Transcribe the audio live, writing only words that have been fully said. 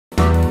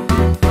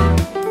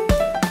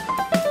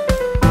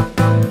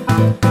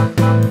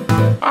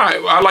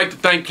I'd like to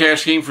thank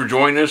Taskeen for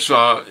joining us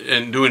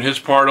and doing his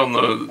part on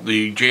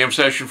the jam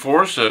session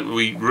for us.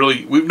 We've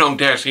known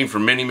Taskeen for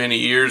many, many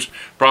years.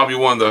 Probably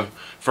one of the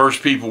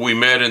first people we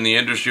met in the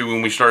industry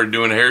when we started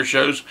doing hair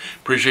shows.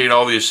 Appreciate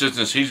all the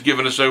assistance he's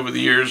given us over the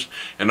years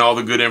and all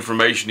the good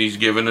information he's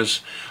given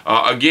us.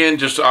 Again,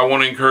 I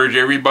want to encourage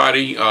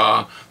everybody,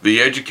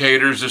 the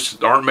educators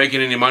that aren't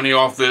making any money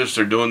off this,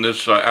 they're doing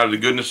this out of the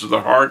goodness of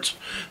their hearts.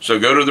 So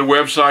go to their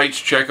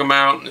websites, check them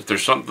out. If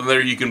there's something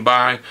there you can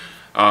buy,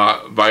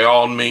 by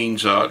all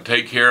means,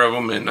 take care of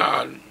them and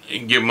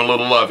give them a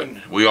little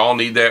loving. We all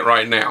need that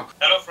right now.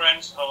 Hello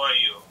friends, how are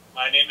you?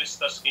 My name is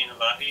Taskeen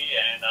Ellahi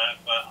and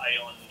I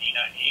own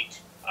Nina Inc.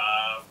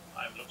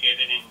 I'm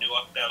located in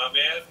Newark,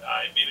 Delaware.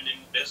 I've been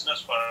in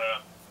business for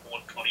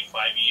over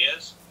 25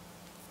 years.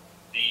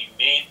 The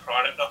main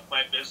product of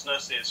my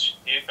business is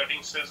hair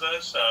cutting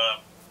scissors,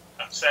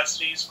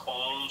 accessories,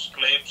 combs,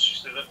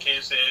 clips, scissor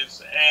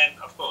cases, and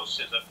of course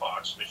scissor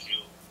parts which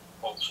you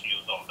folks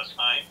use all the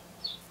time.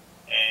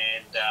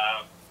 And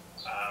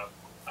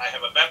I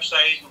have a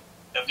website,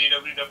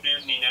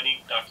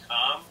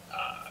 www.ninainc.com.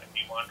 If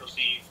you want to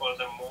see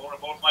furthermore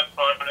about my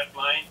product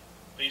line,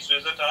 please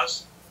visit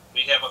us.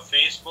 We have a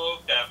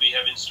Facebook, we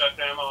have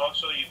Instagram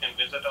also. You can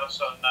visit us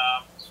on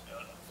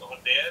over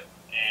there.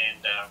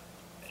 And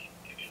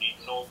if you need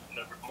to know a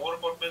little bit more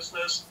about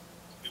business,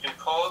 you can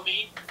call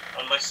me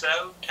on my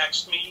cell,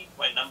 text me.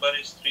 My number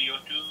is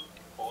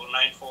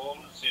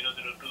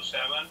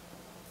 302-494-0027,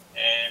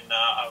 and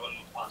I will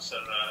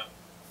answer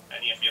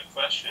any of your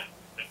questions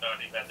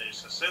regarding whether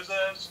it's a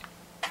scissors,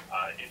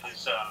 it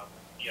is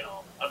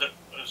other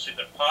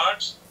scissor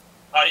parts,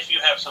 or if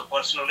you have some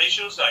personal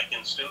issues, I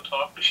can still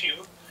talk to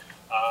you.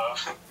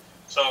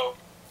 So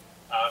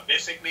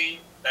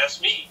basically, that's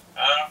me.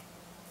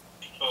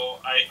 So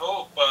I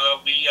hope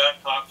we are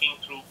talking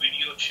through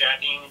video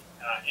chatting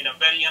in a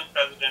very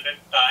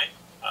unprecedented time.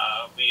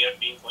 We have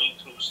been going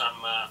through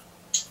some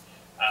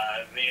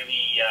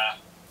really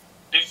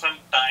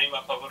different time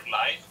of our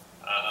life.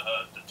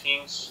 The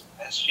things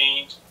has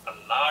changed a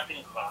lot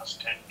in the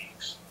last 10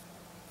 weeks.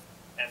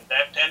 And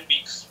that 10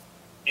 weeks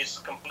is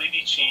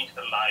completely changed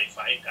the life.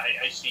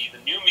 I see the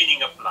new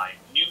meaning of life,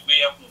 new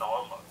way of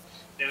normal.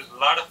 There's a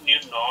lot of new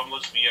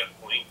normals we are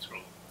going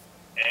through.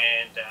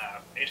 And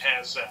it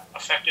has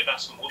affected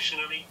us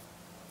emotionally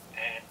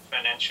and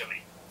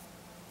financially.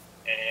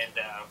 And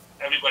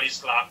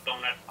everybody's locked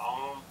down at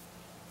home,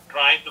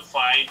 trying to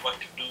find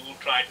what to do,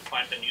 trying to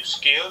find the new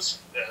skills.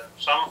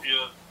 Some of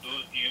you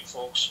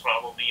folks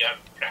probably are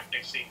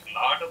practicing a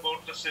lot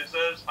about the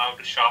scissors, how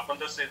to sharpen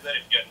the scissor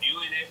if you're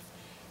new in it,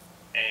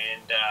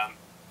 and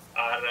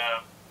are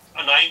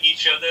annoying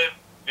each other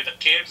with the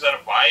kids or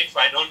wife,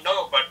 I don't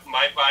know, but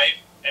my wife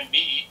and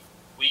me,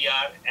 we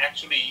are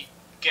actually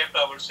kept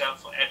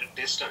ourselves at a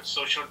distance,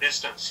 social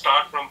distance,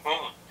 start from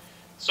home.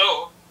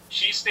 So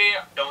she stay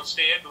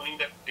downstairs during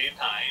the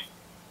daytime,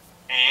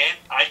 and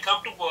I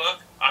come to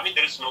work. I mean,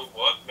 there is no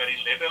work, very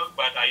little,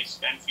 but I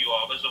spend few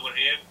hours over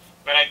here.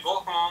 When I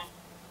go home,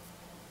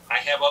 I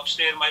have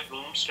upstairs my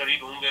room, study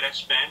room where I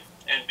spend,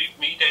 and we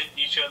meet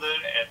each other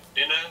at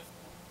dinner,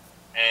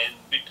 and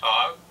we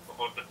talk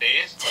about the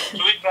days.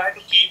 So we try to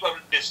keep our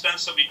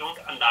distance so we don't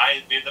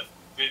annoy we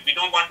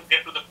don't want to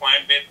get to the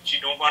point where she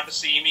don't want to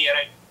see me,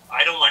 and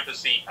I don't want to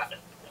see her.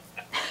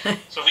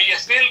 So we are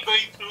still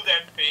going through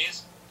that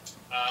phase.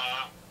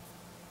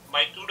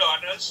 My two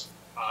daughters,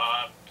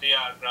 they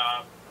are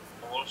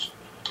both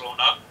grown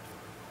up.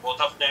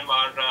 Both of them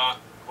are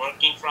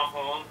working from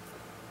home,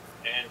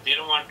 and they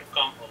don't want to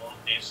come home.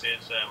 They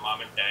says,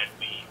 Mom and Dad,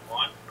 we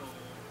want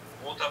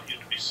both of you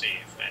to be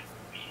safe, and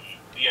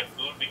we are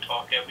good. We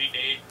talk every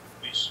day.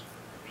 We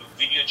do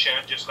video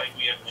chat just like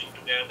we are doing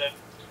together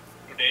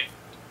today.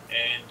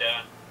 And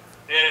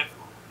they're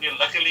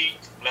luckily,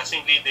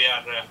 blessingly,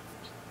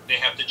 they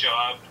have the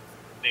job.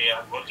 They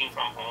are working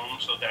from home,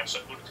 so that's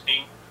a good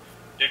thing.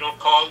 They don't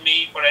call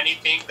me for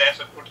anything. That's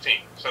a good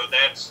thing. So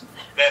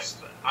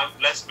I'm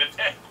blessed with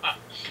that.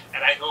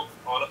 And I hope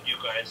all of you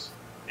guys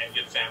and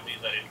your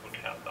families are in good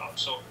health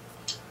also.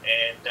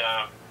 And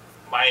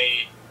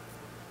my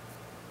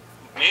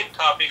main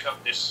topic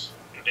of this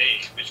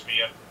today, which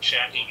we are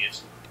chatting,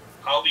 is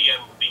how we are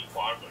moving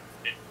forward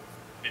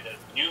with a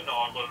new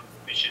normal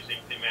which is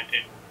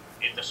implemented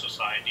in the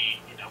society,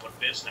 in our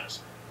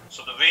business.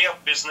 So the way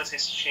of business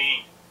is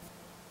changed.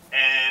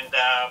 And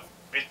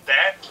with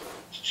that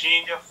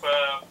change of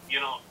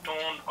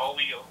tone, how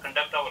we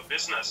conduct our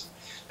business,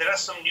 there are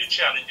some new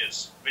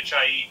challenges which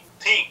I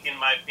think, in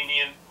my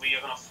opinion, we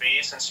are going to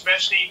face,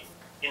 especially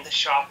in the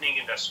sharpening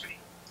industry.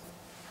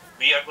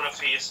 We are going to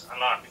face a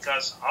lot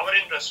because our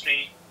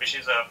industry, which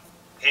is a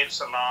hair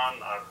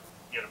salon or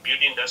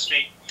beauty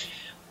industry,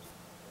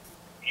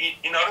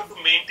 in order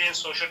to maintain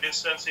social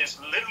distance is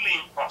literally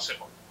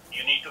impossible.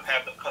 You need to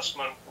have the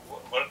customer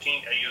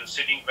working,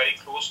 sitting very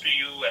close to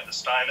you, and the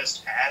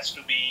stylist has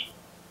to be,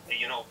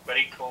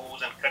 very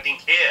close and cutting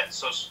hair.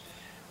 So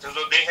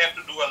they have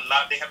to do a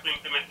lot. They have to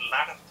implement a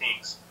lot of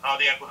things. How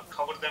they are going to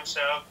cover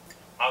themselves,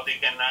 how they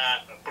can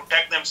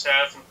protect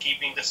themselves, and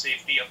keeping the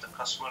safety of the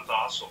customers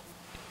also.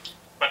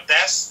 But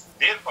that's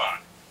their part.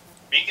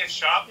 Being a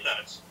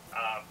sharpeners,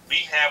 we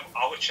have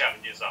our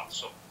challenges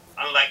also.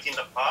 Unlike in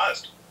the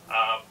past,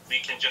 we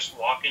can just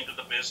walk into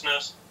the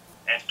business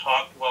and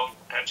talk to our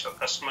potential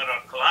customer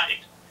or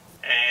client,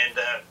 and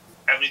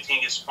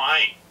everything is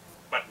fine.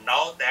 But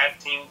now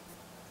that thing,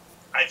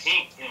 I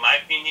think, in my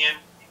opinion,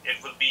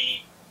 it will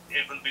be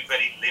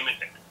very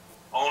limited.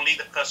 Only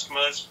the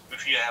customers,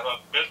 if you have a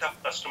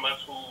built-up customers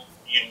who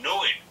you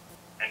know it,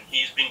 and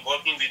he's been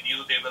working with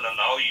you, they will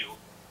allow you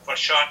for a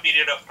short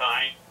period of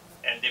time,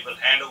 and they will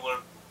hand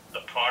over the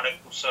product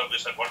to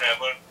service or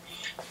whatever.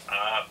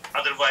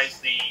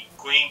 Otherwise, the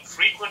going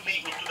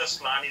frequently into the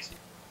salon is,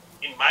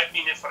 in my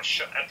opinion, for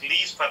sure, at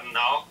least for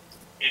now,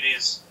 it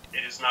is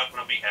not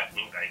going to be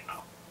happening right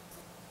now.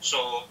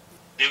 So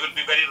they will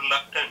be very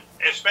reluctant,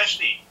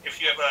 especially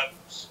if you have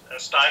a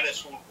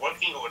stylist who's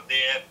working over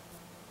there.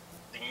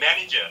 The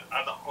manager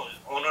or the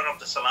owner of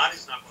the salon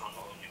is not going to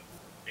know you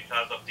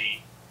because of the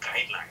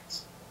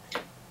guidelines.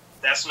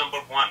 That's number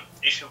one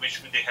issue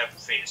which they have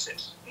to face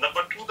it.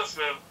 Number two,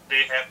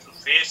 they have to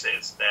face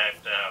is that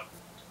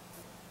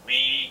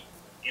we,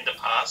 in the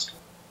past,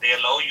 they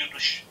allow you to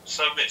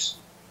service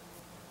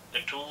the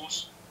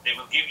tools. They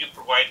will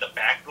provide the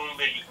back room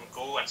where you can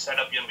go and set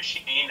up your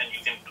machine and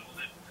you can do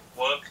the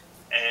work,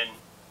 and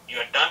you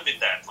are done with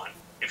that one.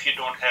 If you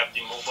don't have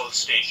the mobile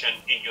station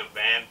in your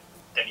van,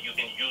 then you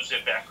can use the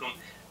back room.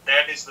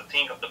 That is the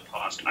thing of the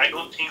past. I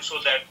don't think so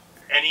that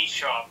any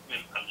shop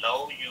will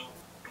allow you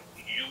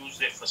to use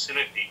their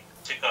facility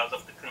because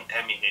of the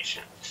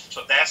contamination.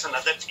 So that's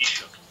another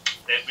issue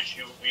that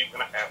we're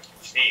going to have to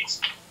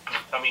face in the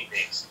coming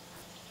days.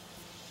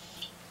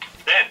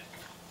 Then,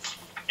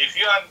 if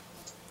you are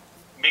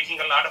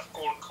making a lot of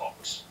cold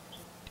calls,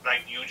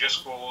 like you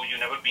just go, you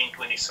never been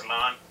to any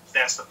salon,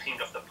 that's the thing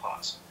of the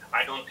past.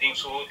 I don't think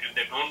so. If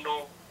they don't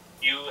know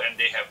you and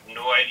they have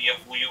no idea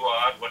who you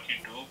are, what you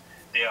do,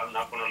 they are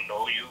not going to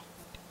allow you,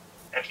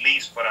 at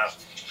least for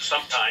us,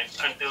 sometime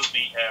until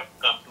we have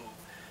come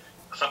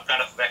to some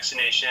kind of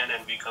vaccination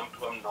and we come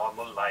to a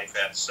normal life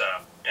as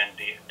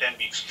 10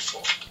 weeks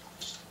before.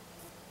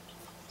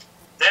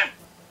 Then,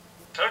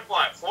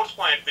 fourth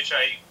point, which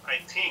I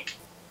think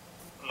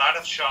a lot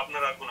of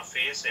sharpeners are going to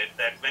face it,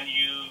 that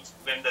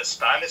when the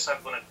stylists are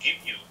going to give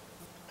you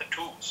the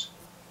tools,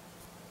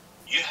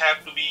 you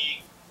have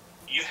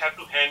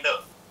to handle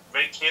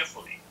very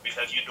carefully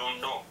because you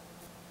don't know.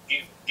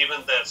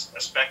 Given the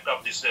aspect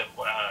of this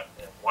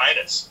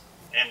virus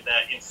and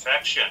the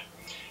infection,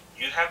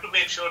 you have to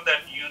make sure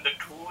that the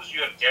tools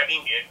you are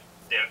getting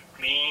they're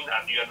clean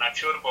and you are not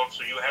sure about,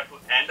 so you have to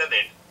handle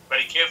it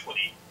very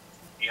carefully.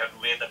 You have to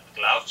wear the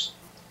gloves.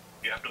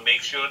 You have to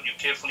make sure you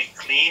carefully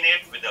clean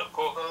it with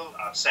alcohol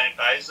or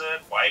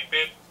sanitizer, wipe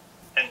it,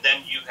 and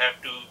then you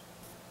have to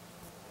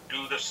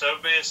do the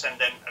service, and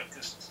then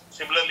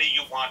similarly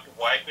you want to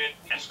wipe it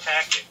and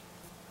pack it.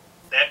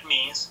 That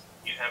means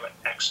you have an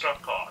extra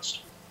cost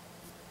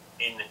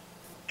in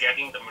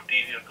getting the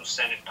material to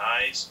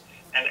sanitize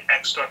and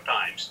extra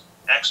times.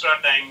 Extra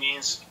time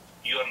means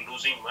you are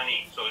losing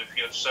money. So if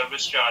your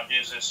service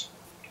charges is,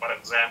 for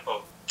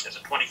example, is a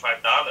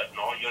 $25,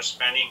 now you're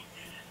spending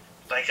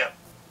like a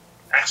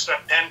extra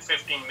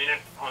 10-15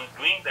 minutes on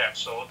doing that.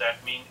 So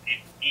that means it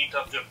eats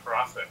up your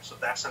profit. So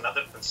that's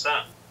another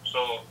concern.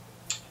 So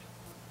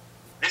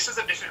this is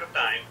a difficult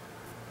time,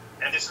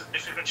 and this is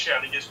difficult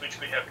challenges which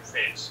we have to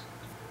face.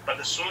 But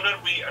the sooner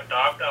we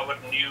adopt our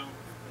new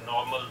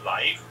normal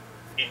life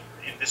in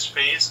this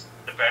phase,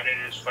 the better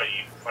it is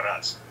for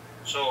us.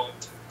 So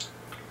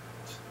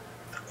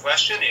the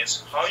question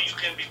is how you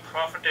can be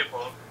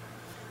profitable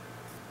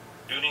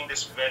during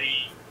this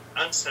very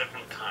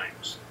uncertain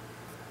times.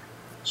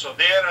 So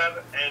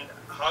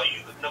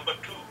number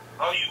two,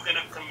 how you can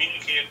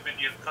communicate with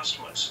your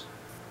customers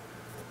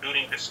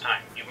during this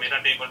time. You may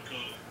not be able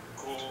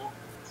to go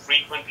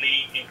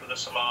frequently into the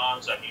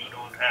salons, and you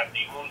don't have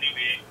the only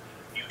way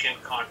you can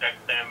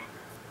contact them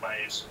by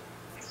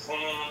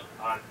phone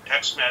or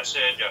text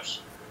message or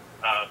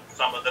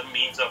some other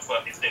means of,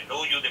 if they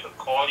know you, they will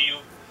call you.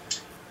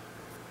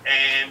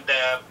 And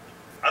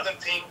other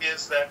thing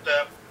is that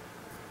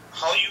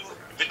how you,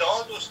 with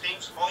all those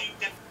things, how you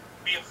can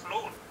be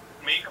afloat,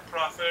 make a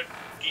profit,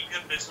 keep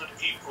your business,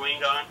 keep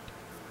going on.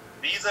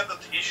 These are the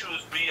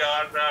issues we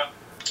are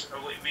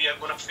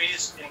going to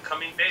face in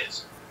coming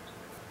days.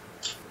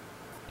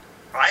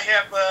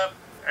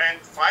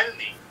 And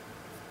finally,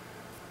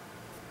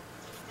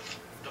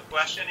 the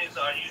question is,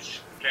 are you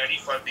ready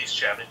for these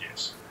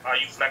challenges? Are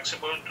you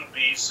flexible to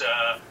these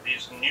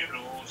new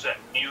rules and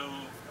new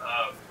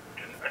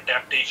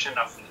adaptation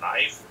of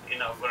life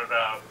in our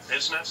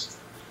business?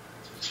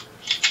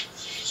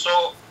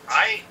 So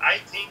I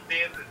think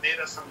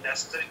there are some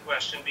necessary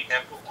questions we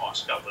have to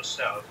ask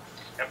ourselves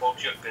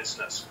about your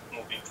business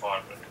moving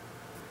forward.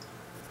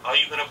 How are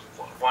you going to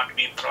want to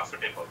be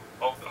profitable?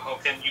 How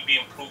can you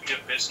improve your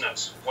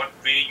business? What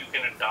way you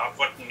can adopt?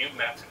 What new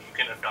method you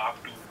can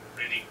adopt to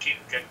really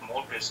get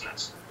more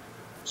business?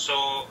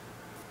 So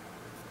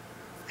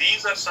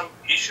these are some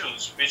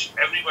issues which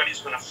everybody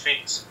is going to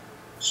face.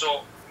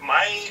 So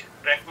my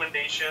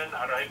recommendation,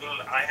 or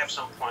I have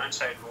some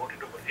points I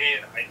noted over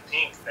here. I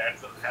think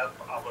that will help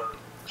our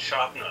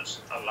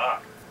sharpeners a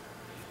lot.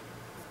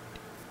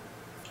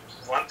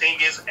 One thing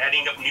is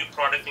adding a new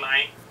product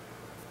line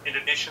in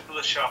addition to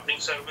the sharpening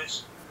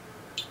service.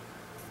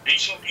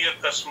 Reaching to your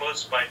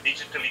customers by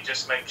digitally,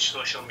 just like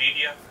social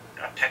media,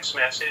 a text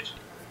message.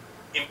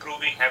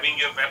 Improving, having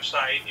your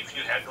website. If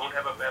you don't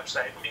have a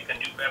website, make a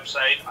new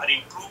website, or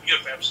improve your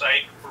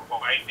website.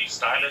 Provide the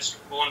stylist to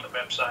go on the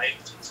website,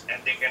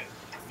 and they can,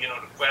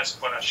 request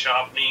for a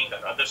sharpening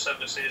or other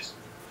services.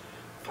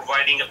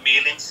 Providing a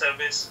mail-in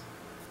service.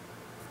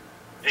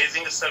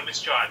 Raising the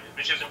service charge,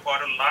 which is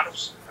important. A lot of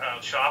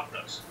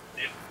sharpeners,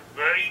 they're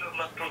very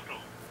reluctant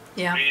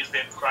to raise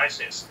their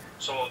prices.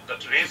 So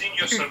that raising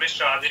your service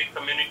charge, they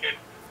communicate,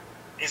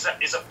 is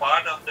a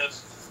part of the,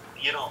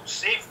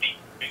 safety,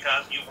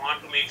 because you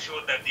want to make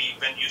sure that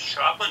when you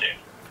sharpen it,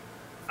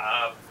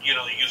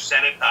 you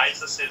sanitize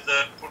the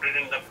scissor, put it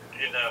in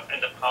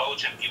the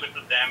pouch, and give it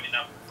to them in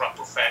a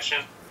proper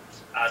fashion.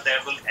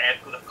 That will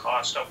add to the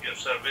cost of your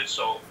service.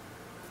 So,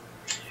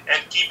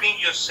 and keeping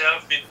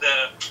yourself with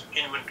the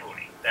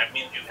inventory. That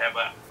means you have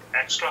an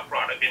extra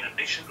product in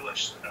addition to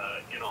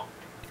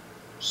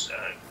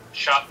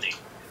sharpening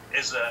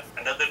is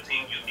another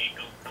thing you need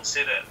to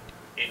consider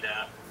in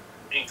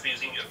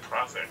increasing your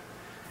profit.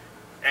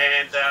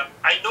 And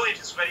I know it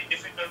is very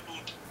difficult to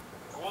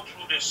go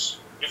through this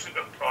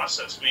difficult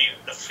process.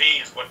 The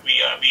phase, what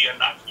we are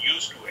not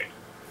used to it.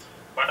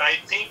 But I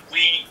think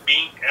we,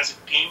 being as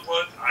a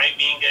teamwork, I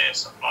being a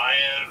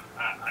supplier,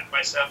 I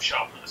myself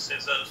sharpen the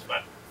scissors,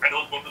 but I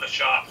don't go to the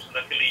shops.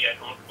 Luckily, I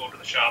don't go to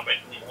the shop. I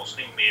do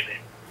mostly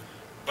mail-in.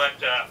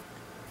 But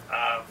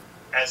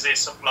as a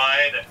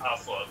supplier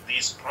of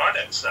these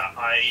products,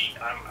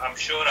 I'm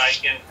sure I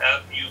can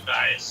help you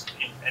guys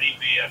in any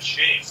way or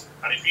shape.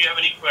 And if you have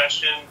any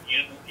question,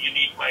 you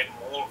need my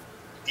more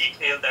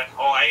detail that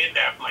how I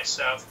adapt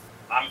myself,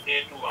 I'm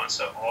here to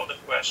answer all the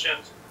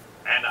questions.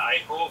 And I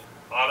hope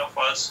all of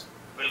us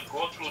will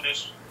go through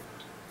this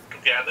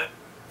together,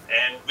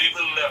 and we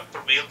will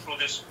prevail through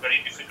this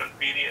very difficult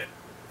period.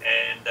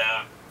 And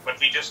but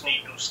we just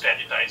need to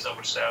standardize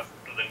ourselves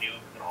to the new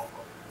normal.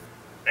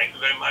 Thank you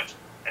very much.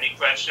 Any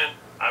question,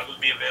 I will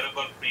be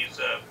available. Please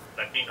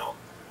let me know,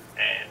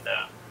 and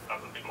I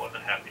will be more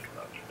than happy to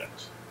help you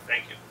guys.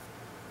 Thank you.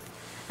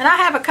 And I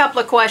have a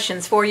couple of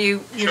questions for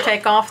you. You Sure.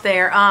 take off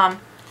there.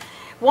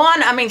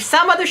 One, I mean,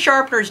 some other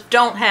sharpeners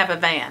don't have a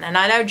van, and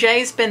I know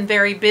Jay's been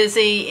very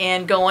busy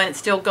and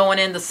still going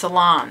in the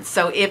salons.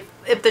 So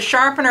if the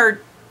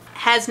sharpener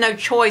has no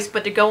choice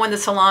but to go in the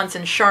salons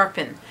and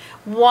sharpen,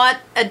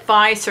 what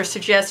advice or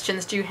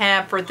suggestions do you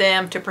have for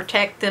them to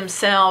protect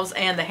themselves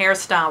and the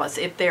hairstylists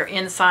if they're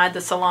inside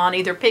the salon,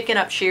 either picking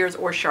up shears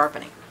or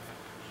sharpening?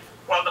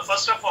 Well,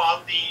 first of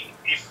all,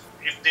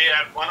 if they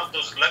are one of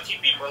those lucky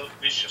people,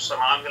 which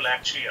salon will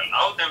actually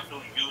allow them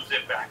to use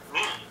their back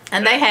room.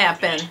 And they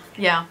have been,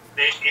 yeah.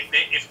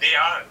 If they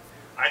are,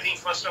 I think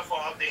first of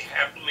all, they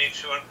have to make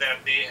sure that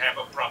they have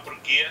a proper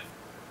gear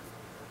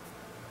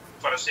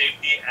for a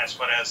safety as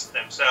far as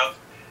themselves.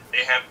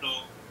 They have to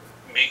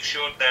make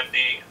sure that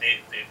they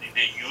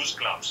use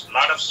gloves.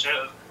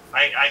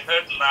 I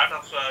heard a lot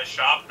of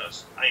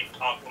sharpeners. I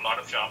talked to a lot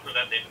of sharpeners,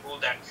 and they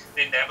told that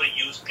they never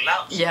use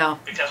gloves. Yeah.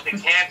 Because they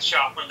can't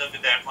sharpen them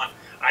with that one.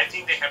 I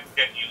think they have to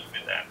get used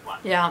with that one.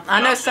 Yeah,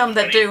 I know some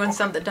that do and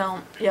some that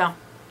don't. Yeah.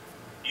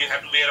 You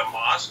have to wear a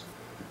mask.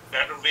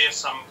 Better wear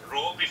some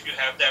robe if you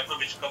have that one,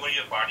 which cover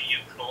your body,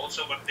 your clothes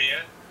over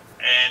there.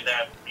 And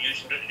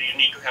you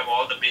need to have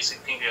all the basic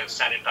things: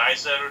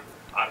 sanitizer,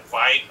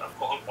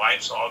 alcohol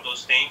wipes, all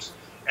those things.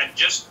 And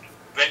just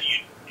when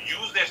you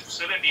use this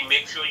facility,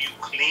 make sure you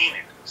clean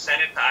it,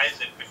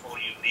 sanitize it before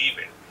you leave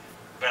it.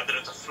 Whether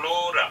it's a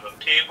floor or a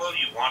table,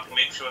 you want to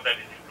make sure that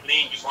it's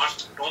clean. You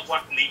don't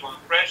want to leave an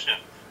impression,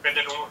 but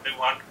they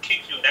want to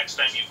kick you next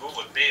time you go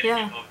over there.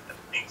 Yeah. You know the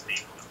things they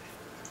do.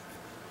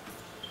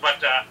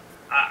 But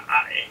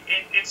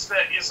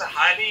it's a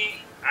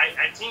highly,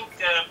 I think,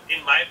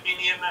 in my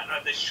opinion,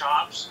 the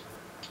shops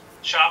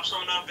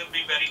owner will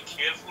be very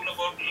careful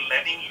about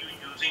letting you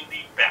using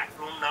the back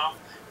room now,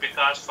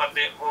 because for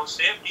their own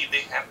safety, they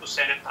have to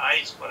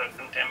sanitize for a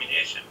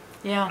contamination.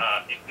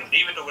 Yeah. If you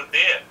leave it over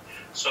there,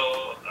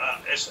 so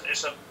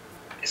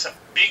it's a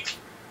big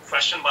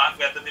question mark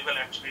whether they will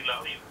actually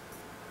allow you.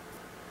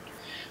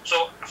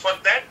 So for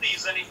that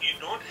reason, if you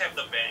don't have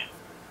the van,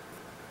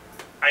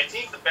 I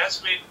think the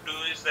best way to do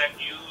is that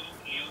you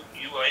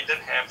either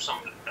have some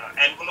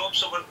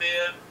envelopes over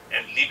there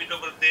and leave it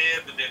over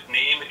there with their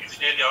name. If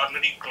they're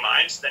already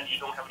clients, then you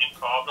don't have any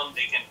problem.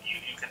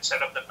 You can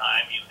set up the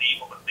time, you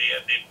leave over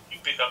there, you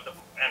pick up the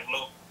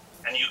envelope,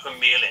 and you can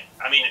mail in.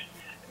 I mean,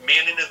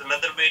 mail-in is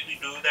another way to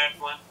do that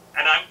one.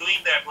 And I'm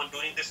doing that one.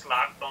 During this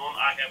lockdown,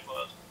 I have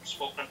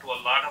spoken to a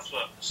lot of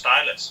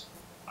stylists.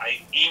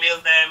 I email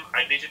them,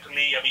 I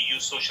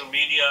use social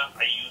media,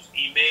 I use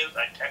emails,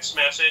 I text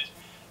message,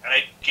 and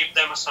I give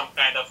them some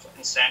kind of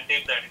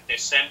incentive that if they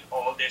send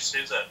all their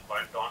scissors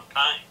on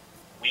time,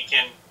 we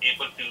can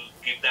able to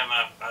give them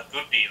a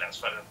good deal as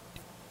far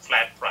as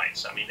flat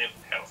price. I mean, if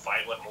you have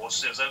 5 or more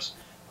scissors,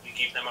 we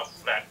give them a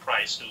flat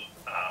price to,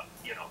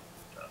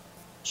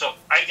 so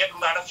I get a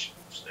lot of,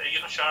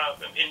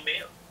 in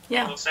mail.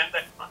 Yeah. We'll send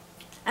that one.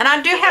 And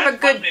I do have a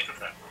good,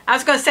 I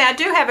was going to say, I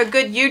do have a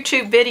good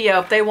YouTube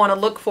video if they want to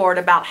look for it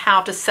about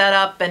how to set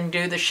up and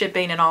do the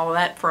shipping and all of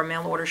that for a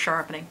mail order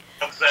sharpening.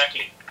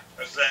 Exactly.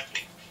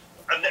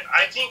 And then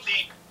I think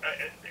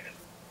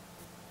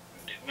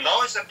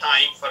now is the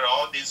time for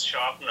all these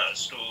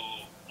sharpeners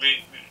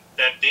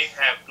that they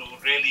have to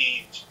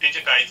really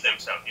digitize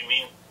themselves. You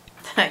mean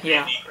Yeah.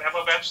 they need to have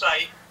a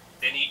website,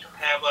 they need to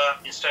have a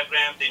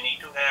Instagram, they need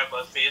to have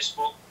a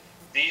Facebook.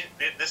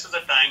 This is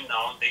the time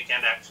now they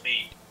can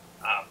actually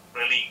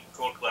really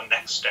go to a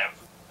next step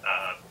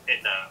in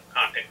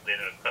contact their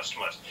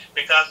customers.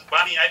 Because,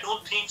 Bonnie, I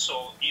don't think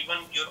so.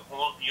 Even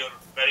your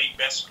very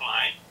best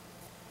client,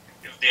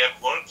 if they are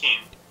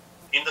working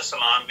in the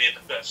salon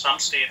where some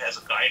state has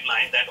a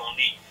guideline that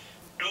only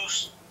 2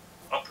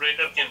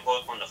 operators can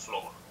work on the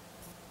floor,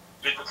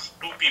 with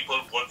 2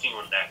 people working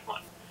on that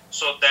one.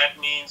 So that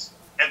means,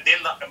 and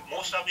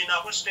most of in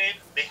our state,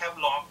 they have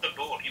locked the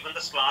door. Even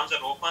the salons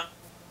are open,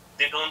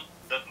 the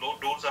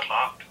doors are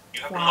locked.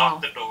 You have to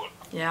lock the door.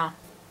 Yeah.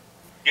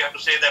 You have to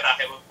say that I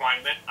have an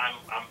appointment,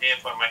 I'm here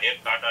for my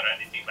haircut or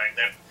anything like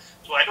that.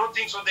 So I don't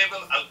think so.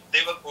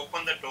 They will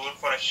open the door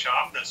for a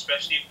sharpener,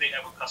 especially if they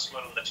have a customer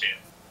on the chair.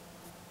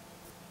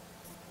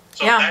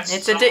 So yeah,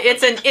 it's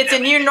a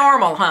new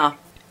normal, huh?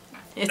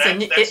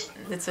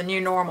 It's a new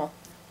normal.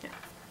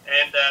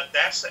 And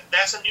that's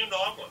a new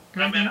normal.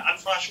 I mean,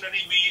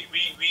 unfortunately,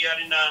 we are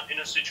in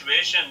a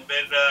situation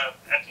where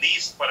at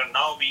least for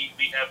now we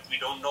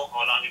don't know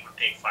how long it will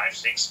take, 5,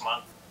 6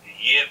 months,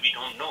 a year, we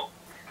don't know.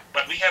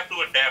 But we have to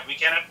adapt. We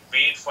cannot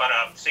wait for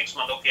 6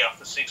 months. Okay,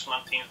 after 6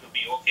 months things will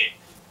be okay.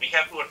 We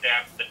have to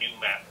adapt the new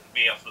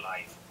way of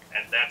life,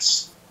 and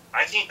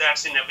I think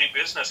that's in every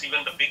business.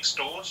 Even the big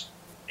stores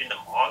in the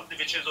mall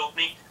which is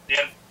opening, they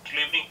are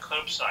delivering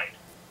curbside.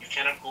 You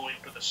cannot go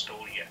into the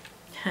store yet.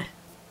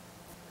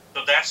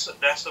 So that's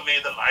the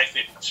way the life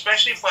is.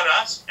 Especially for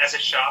us as a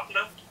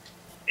sharpener,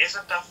 it's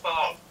a tough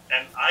call.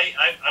 And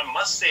I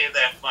must say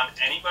that for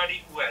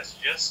anybody who has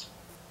just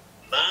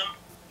learned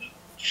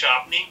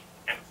sharpening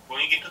and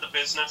going into the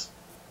business,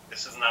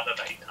 this is not the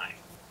right time.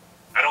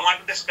 I don't want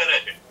to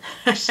discourage it.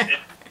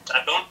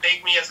 Don't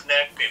take me as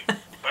negative,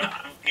 but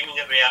I'm giving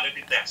a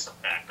reality. That's the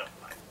fact of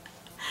life.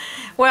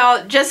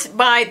 Well, just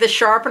by the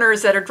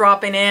sharpeners that are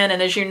dropping in,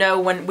 and as you know,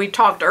 when we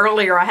talked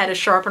earlier, I had a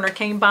sharpener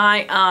came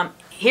by.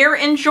 Here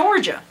in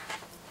Georgia,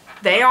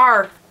 they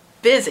are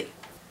busy.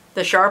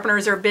 The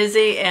sharpeners are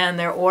busy, and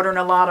they're ordering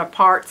a lot of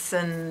parts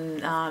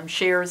and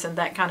shears and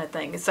that kind of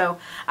thing. So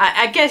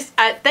I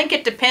think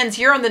it depends.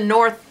 You're in the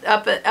north,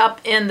 up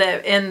in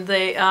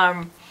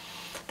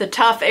the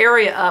tough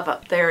area of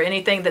up there.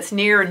 Anything that's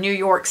near New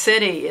York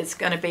City is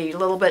going to be a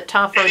little bit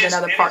tougher than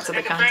other parts of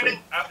the country.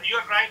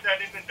 You're right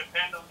that it will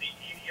depend on the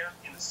area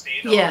in the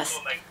state. Yes.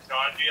 Also, like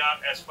Georgia,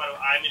 as far as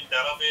I'm in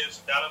Delaware,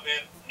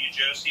 New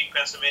Jersey,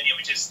 Pennsylvania,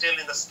 which is still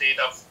in the state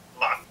of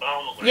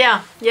lockdown.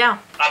 Yeah.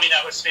 I mean,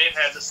 our state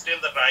has still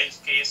the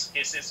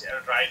cases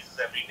rises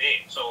every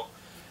day. So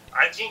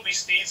I think we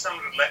see some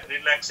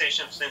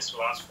relaxation since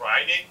last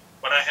Friday,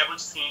 but I haven't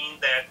seen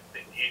that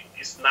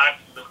it's not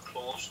even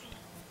close to,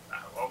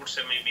 I would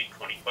say maybe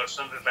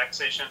 20%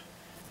 relaxation.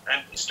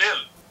 And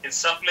still, in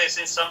some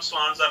places, some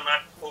salons are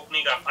not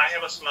opening up. I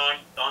have a salon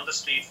down the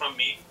street from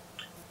me.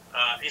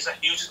 It's a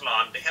huge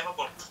salon. They have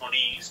about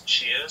 20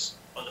 chairs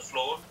on the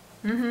floor.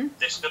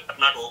 They still are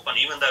not open.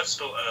 Even the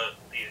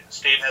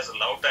state has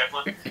allowed that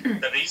one.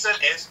 The reason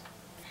is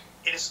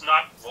it is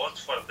not worth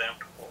for them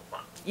to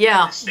open.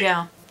 Yeah.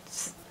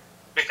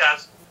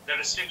 Because the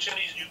restriction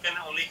is you can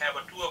only have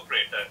a 2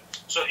 operator.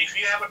 So if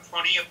you have a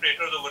 20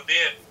 operators over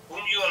there,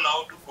 whom you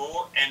allow to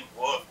go and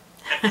work,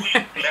 and who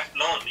you left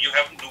alone, you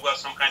have to do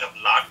some kind of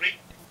lottery.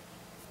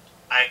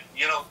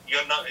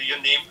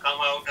 Your name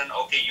come out and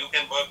okay, you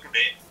can work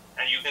today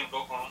and you can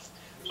go home.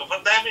 So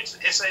for them,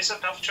 it's a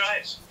tough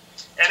choice.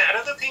 And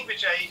another thing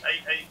which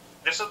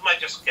this is my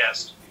just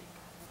guess.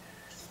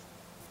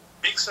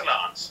 Big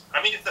salons.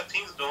 I mean, if the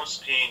things don't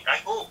change, I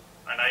hope,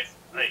 and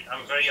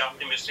I'm very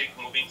optimistic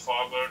moving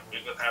forward.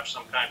 We will have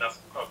some kind of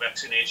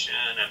vaccination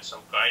and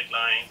some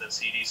guidelines, and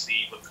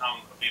CDC will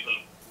come. We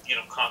will,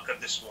 conquer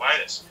this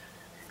virus.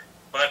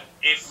 But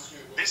if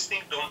this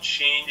thing don't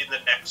change in the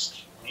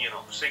next,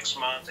 6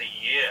 months, a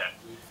year,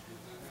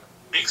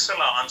 big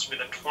salons with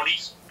the 20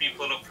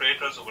 people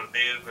operators over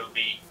there will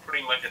be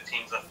pretty much the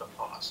things of the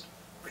past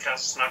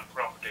because it's not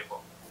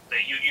profitable.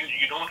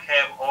 You don't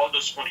have all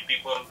those 20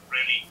 people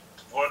really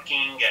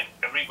working and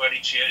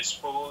everybody chair is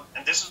full,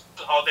 and this is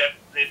how they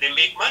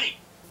make money.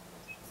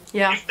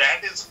 Yeah. If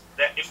that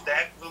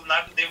will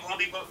not, they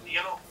won't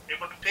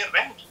able to pay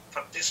rent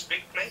for this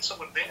big place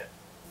over there.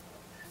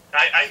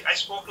 I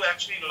spoke to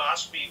actually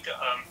last week.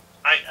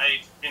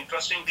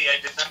 Interestingly, I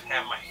did not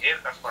have my hair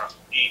cut for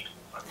 8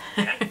 or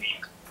 10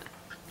 weeks.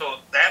 So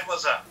that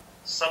was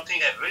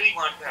something I really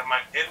wanted to have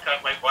my hair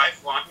cut. My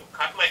wife wanted to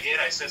cut my hair.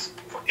 I says,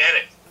 forget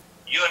it.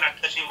 you are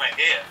not touching my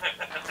hair.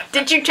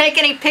 Did you take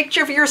any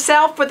picture of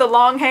yourself with the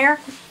long hair?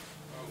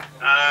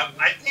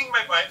 I think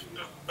my wife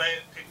took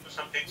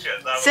some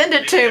pictures. Send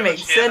it to me.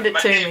 Send it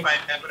to me. If I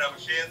remember, I will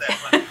share that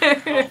one.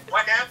 So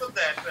what happened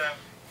that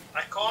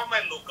I called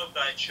my local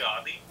guy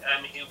Charlie,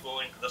 and he'll go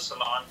into the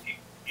salon. He,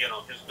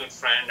 his good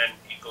friend, and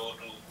he go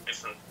to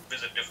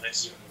visit different.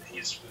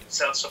 He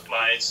sells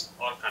supplies,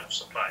 all kind of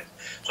supplies.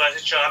 So I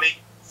said, Charlie,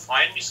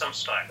 find me some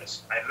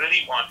stylists. I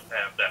really want to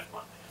have that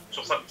one.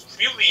 So for a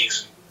few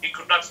weeks, he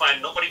could not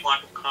find. Nobody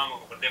wanted to come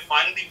over. Then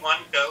finally, one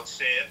girl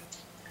said,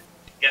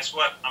 "Guess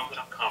what? I'm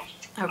gonna come.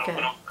 Okay. I'm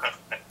gonna cut."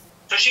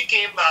 So she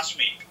came last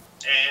week,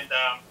 and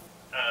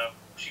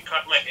she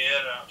cut my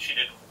hair. She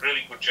did a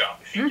really good job.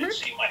 If you can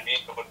see my hair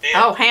over there,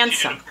 oh,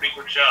 handsome. She did a pretty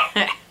good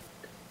job.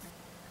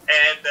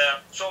 And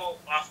so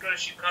after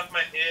she cut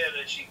my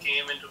hair, she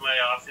came into my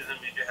office and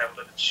we did have a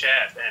little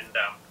chat. And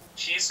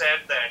she said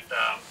that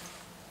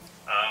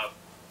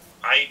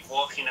I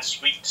work in a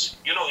suite.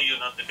 You know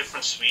the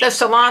different suites. The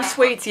salon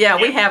suites, yeah,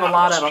 we have a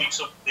lot of them.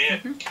 Over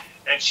there.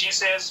 And she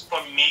says,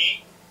 for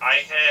me,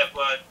 I have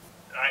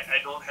I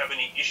don't have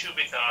any issue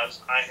because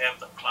I have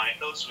the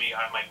clientels.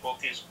 My book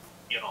is,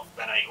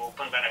 when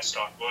I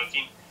start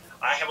working,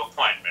 I have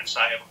appointments.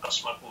 I have a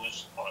customer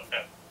who's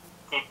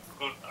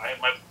good.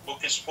 My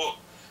book is full.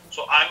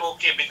 So I'm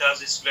okay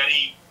because it's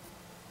very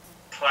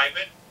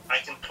private. I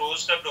can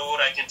close the door,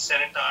 I can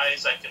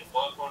sanitize, I can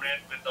work on it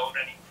without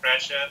any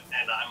pressure,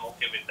 and I'm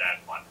okay with that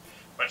one.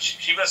 But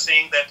she was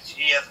saying that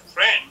she has a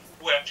friend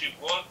who actually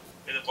worked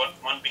with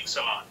one big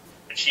salon.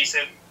 And she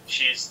said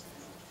she's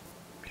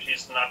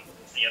not,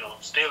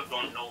 still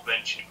don't know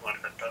when she's going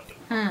to cut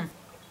it.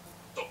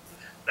 So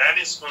that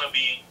is going to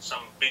be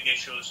some big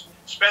issues,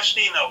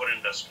 especially in our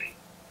industry,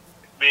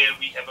 where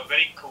we have a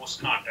very close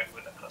contact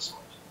with the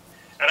customers.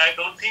 And I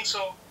don't think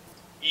so,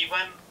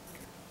 even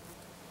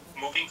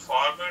moving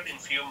forward in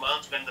few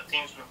months when the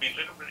things will be a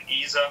little bit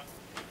easier,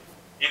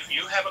 if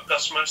you have a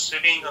customer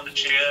sitting on the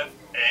chair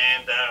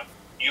and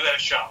you have a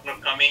sharpener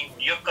coming,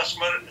 the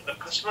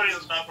customer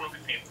is not going to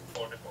be feel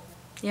comfortable.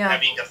 Yeah.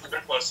 Having a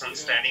third person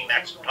standing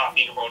next to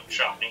talking about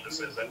sharpening the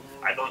scissor,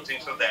 I don't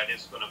think so that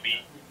is going to be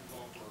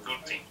a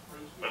good thing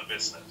for the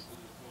business.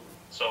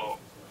 So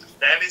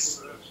that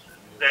is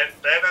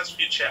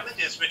few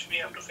challenges which we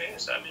have to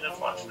face. I mean,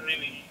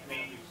 unfortunately,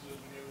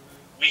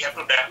 we have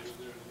to adapt.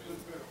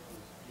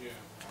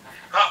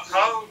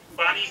 How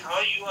Bonnie,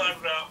 how you are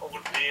over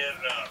there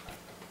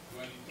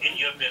in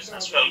your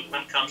business? Well,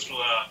 when it comes to,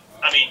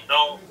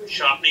 now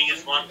sharpening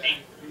is one thing.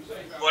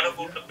 What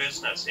about the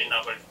business in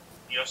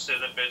your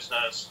scissor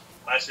business?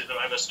 I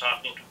was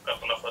talking to a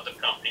couple of other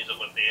companies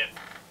over there.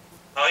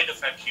 How it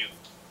affect you?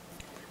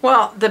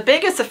 Well, the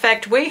biggest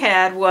effect we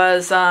had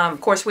was,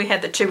 of course, we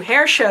had the 2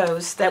 hair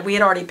shows that we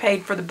had already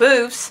paid for the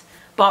booths,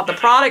 bought the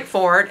product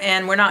for it,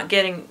 and we're not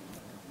getting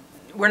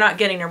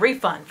a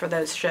refund for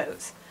those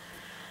shows.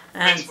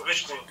 And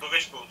which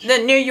booths? The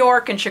New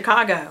York and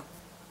Chicago.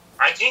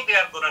 I think they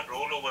are going to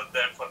roll over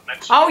there for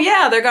next year. Oh, year.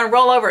 yeah, they're going to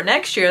roll over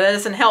next year. That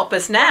doesn't help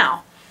us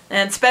now.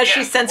 And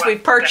especially since we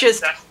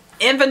purchased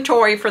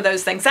inventory for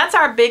those things. That's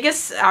our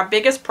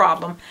biggest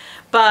problem.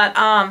 But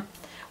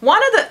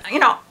one of the,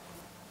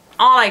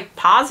 on a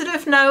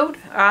positive note,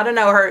 I don't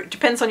know, it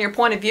depends on your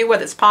point of view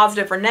whether it's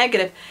positive or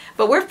negative,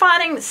 but we're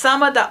finding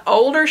some of the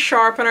older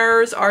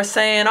sharpeners are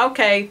saying,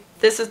 okay,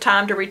 this is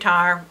time to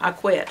retire, I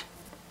quit.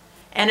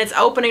 And it's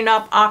opening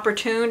up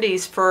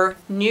opportunities for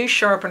new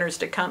sharpeners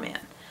to come in.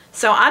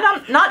 So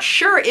I'm not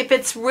sure if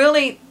it's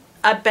really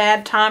a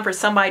bad time for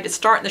somebody to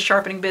start in the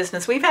sharpening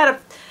business. We've had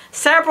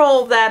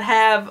several that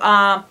have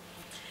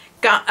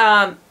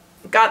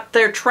got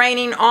their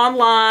training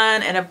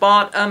online and have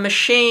bought a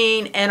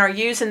machine and are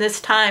using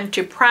this time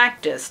to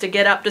practice, to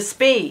get up to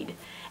speed,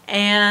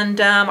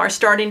 and are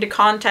starting to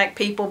contact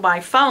people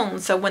by phone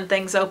so when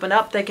things open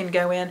up they can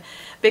go in.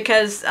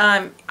 Because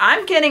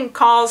I'm getting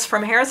calls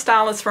from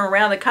hairstylists from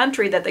around the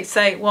country that they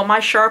say, well, my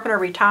sharpener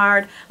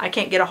retired, I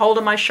can't get a hold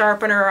of my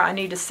sharpener, I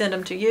need to send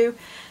them to you.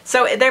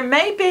 So there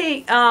may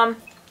be,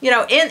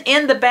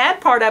 in the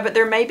bad part of it,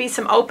 there may be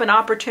some open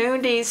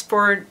opportunities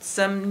for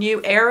some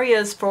new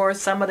areas for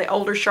some of the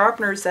older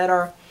sharpeners that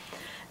are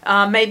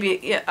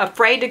maybe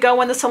afraid to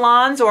go in the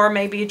salons, or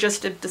maybe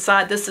just to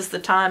decide this is the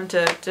time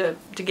to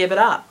give it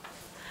up.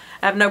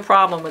 I have no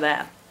problem with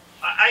that.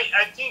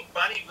 I think,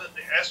 Bonnie,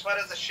 as far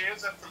as the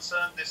shares are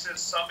concerned, this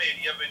is some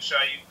area which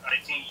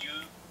I think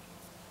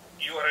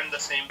you are in the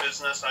same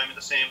business, I'm in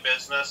the same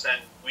business, and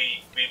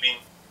we've been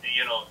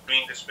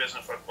doing this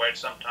business for quite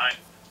some time.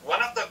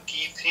 One of the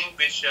key things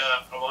which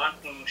I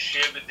want to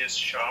share with these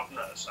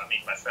sharpeners,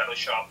 my fellow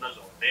sharpeners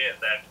over there,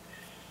 that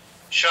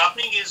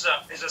sharpening is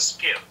a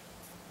skill.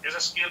 It's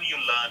a skill, you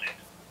learn it.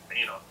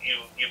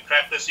 You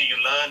practice it, you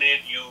learn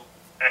it, you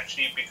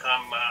actually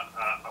become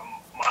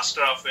a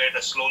master of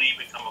it, slowly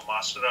you become a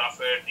master of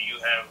it, you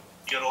have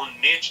your own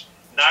niche.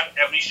 Not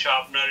every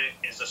sharpener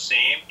is the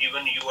same.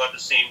 Even you are the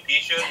same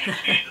teacher, you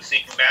see the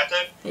same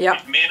method.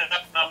 Yep. It may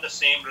not come the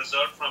same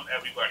result from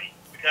everybody,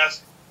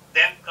 because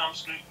then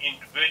comes to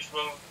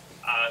individual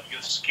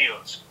your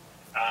skills.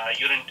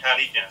 your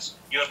intelligence,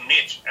 your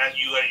niche. As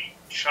you are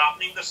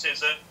sharpening the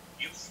scissor,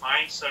 you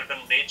find certain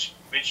niche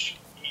which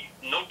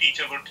no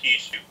teacher will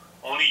teach you.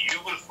 Only you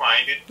will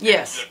find it.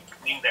 Yes. You're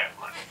doing that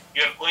one.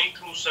 You're going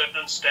through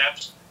certain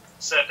steps,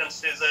 certain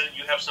scissor.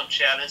 You have some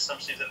challenge. Some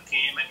scissor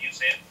came and you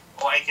said,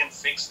 "Oh, I can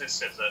fix this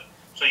scissor."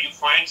 So you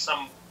find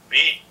some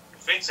way to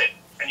fix it,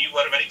 and you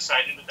are very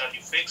excited because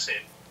you fix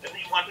it. Then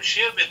you want to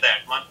share with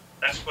that one.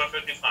 That's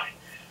perfectly fine.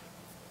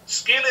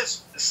 Skill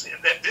is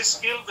that this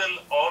skill will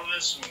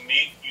always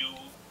make you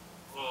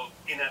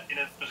in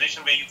a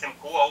position where you can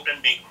go out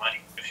and make money.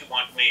 If you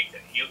want to make,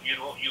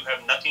 you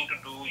have nothing to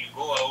do, you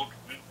go out,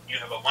 you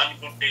have a one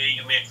good day,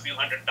 you make few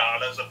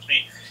 $100s or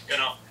three,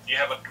 you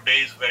have today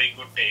is a very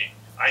good day.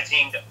 I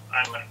think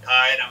I'm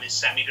retired, I'm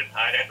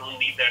semi-retired, I don't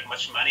need that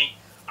much money,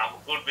 I'm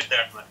good with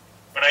that money.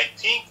 But I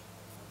think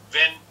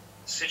when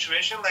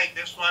situation like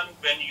this one,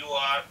 when you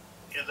are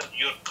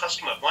your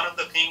customer, one of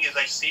the things is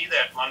I see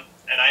that one,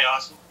 and I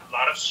ask a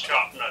lot of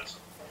sharpeners,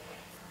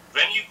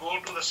 when you go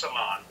to the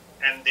salon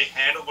and they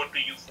hand over to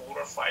you 4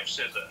 or 5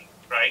 scissors,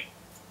 right?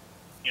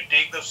 You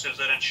take those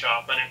scissors and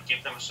sharpen and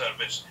give them a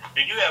service.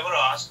 Did you ever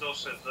ask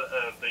those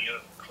your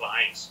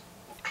clients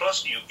who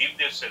trust you, give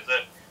their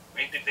scissor,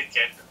 where did they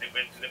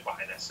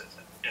buy that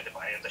scissor? Did they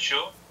buy it at the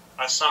show?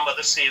 Or some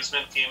other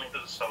salesman came into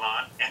the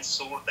salon and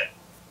sold them?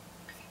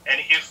 And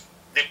if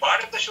they bought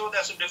it at the show,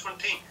 that's a different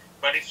thing.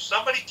 But if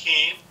somebody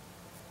came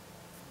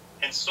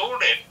and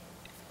sold it,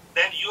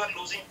 then you are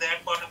losing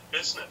that part of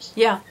business.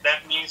 Yeah.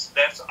 That means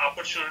that's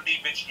opportunity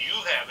which you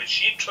have. If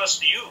she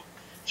trusts you,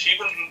 she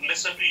will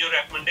listen to your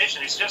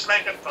recommendation. It's just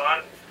like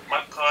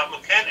my car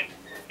mechanic.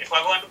 If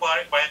I want to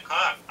buy a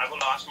car, I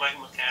will ask my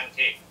mechanic,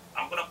 hey,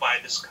 I'm going to buy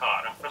this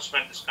car. I'm going to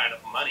spend this kind of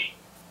money.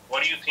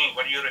 What do you think?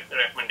 What your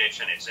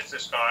recommendation is? If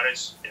this car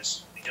is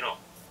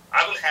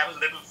I will have a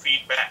little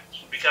feedback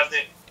because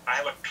I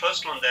have a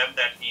trust on them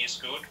that he is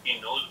good. He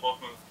knows about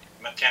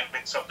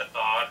mechanics of the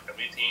car,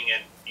 everything,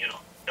 and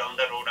down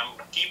the road, I'm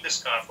going to keep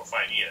this car for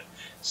 5 years.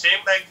 Same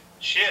like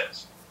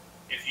Shears.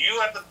 If you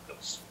are the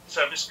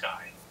service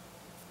guy,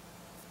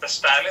 the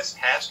stylist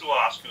has to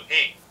ask you,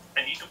 hey,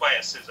 I need to buy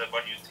a scissor.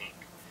 What do you think?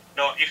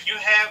 Now, if you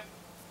have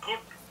good,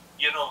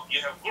 you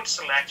have good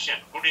selection,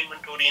 good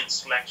inventory and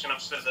selection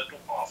of scissors to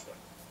offer,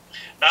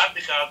 not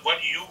because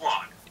what you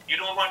want. You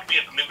don't want to be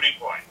a delivery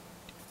boy.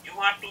 You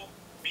want to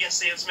be a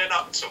salesman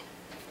also.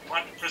 You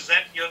want to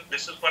present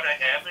this is what I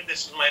have and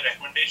this is my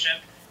recommendation,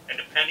 and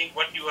depending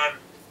what you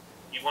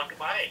want to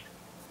buy it.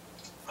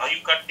 How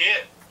you cut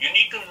hair. You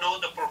need to know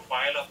the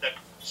profile of that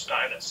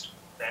stylist,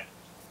 that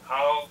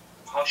how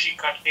she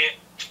cut hair.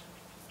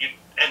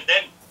 And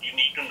then you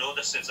need to know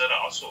the scissor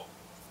also,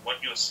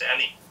 what you're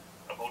selling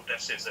about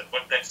that scissor,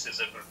 what that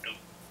scissor will do.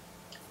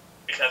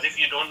 Because if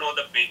you don't know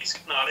the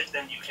basic knowledge,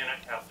 then you cannot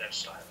help that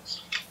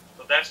stylist.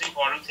 So that's the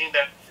important thing,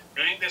 that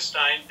during this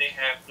time they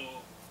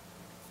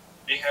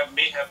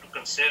may have to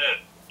consider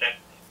that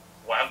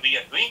while we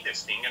are doing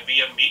this thing and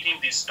we are meeting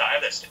these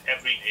stylists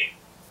every day,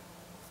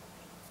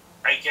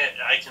 I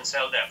can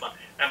sell that one.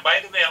 And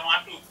by the way, I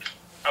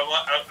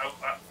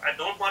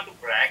don't want to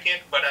brag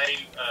it, but I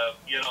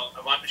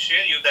want to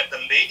share you that the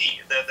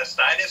lady, the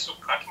stylist who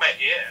cut my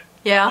hair.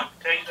 Yeah. I want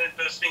to tell you an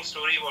interesting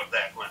story about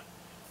that one.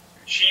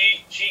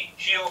 She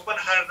opened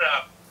her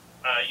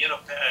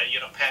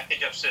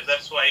package of scissors.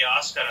 That's why I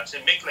asked her. I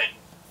said, Megowan,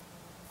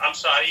 I'm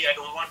sorry, I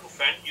don't want to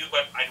offend you,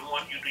 but I don't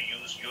want you to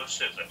use your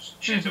scissors.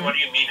 She said, what do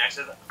you mean? I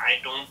said, I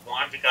don't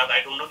want, because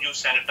I don't know if you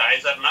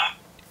sanitize or not.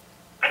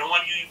 I don't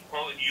want you to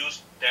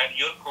use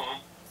your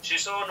comb. She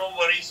said, oh, no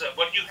worries,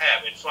 but you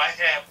have it. So I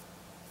have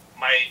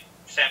my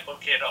sample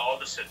kit, all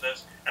the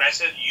scissors, and I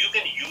said, you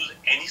can use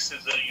any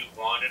scissor you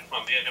wanted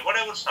from here, and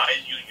whatever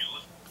size you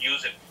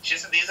use it. She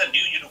said, these are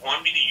new, you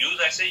want me to use?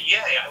 I said,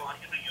 yeah, I want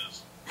you to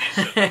use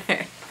these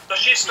scissors. So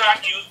she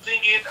started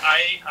using it.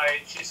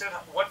 She said,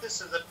 what this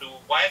scissor do?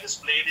 Why this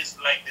blade is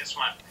like this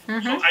one?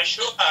 So I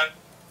show her,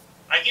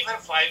 I give her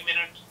 5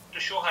 minutes to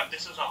show her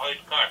this is how it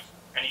cuts.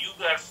 And you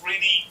can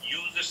freely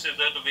use the scissor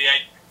the way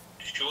I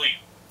show you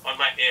on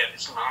my hair.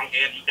 It's long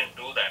hair, you can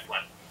do that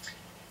one.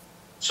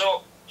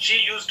 So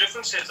she used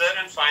different scissors,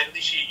 and finally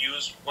she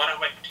used one of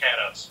my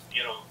Terras,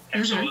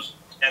 Exos,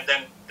 and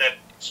then that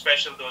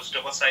special, those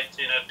double-sided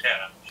thinner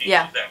Terra. She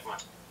used that one.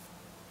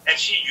 And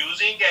she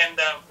using, and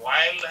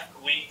while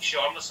we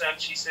show myself,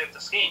 she said,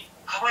 Taskeen,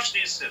 how much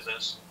these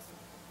scissors?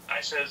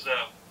 I says,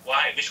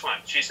 why? Which one?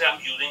 She said, I'm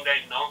using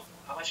right now.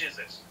 How much is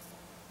this?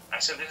 I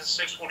said, this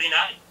is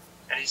 $649.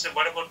 And he said,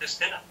 what about this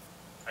thinner?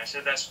 I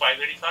said, that's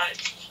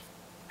 $585.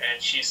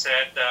 And she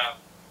said,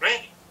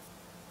 really?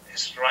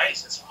 It's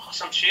rice. It's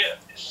awesome shear.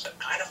 It's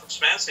kind of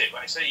expensive.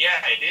 I said,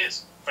 yeah, it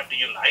is. But do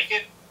you like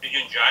it? Did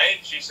you enjoy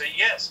it? She said,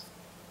 yes.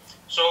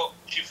 So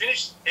she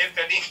finished hair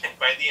cutting, and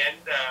by the end,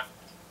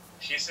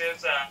 she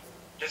says,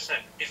 listen,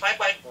 if I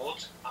buy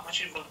both, how much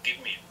you will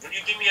give me? Will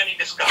you give me any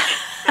discount?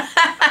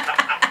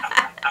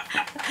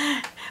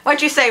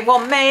 What'd you say?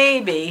 Well,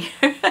 maybe.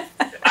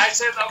 I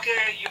said,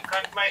 okay, you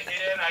cut my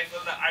hair.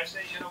 I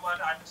said, you know what?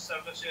 I'm a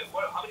service here.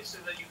 How many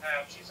scissors you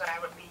have? She said, I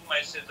have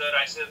my scissor.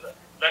 I said,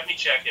 let me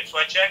check it. So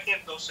I checked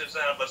it. Those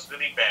scissors was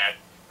really bad.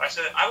 I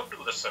said, I will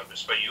do the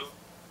service for you,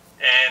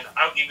 and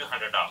I'll give you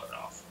 $100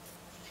 off.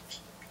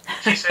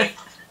 She said,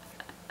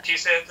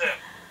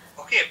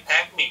 okay,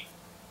 pack me,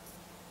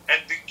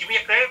 and give me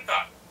a credit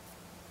card.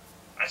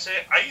 I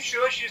said, are you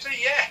sure? She said,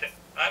 yeah,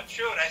 I'm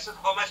sure. I said,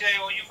 how much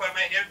I owe you for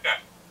my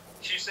haircut?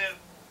 She said,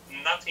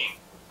 nothing.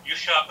 You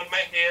sharpen my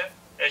hair,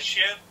 a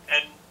shear,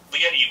 and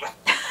we are even.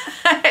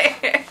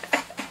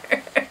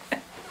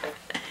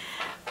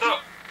 So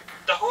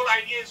the whole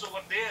idea is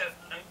over there.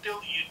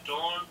 Until you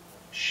don't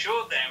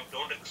show them,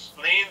 don't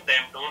explain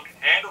them, don't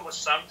hand over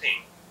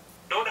something,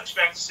 don't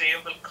expect sale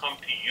will come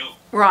to you.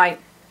 Right.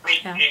 I mean,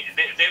 Yeah.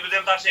 they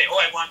will not say, oh,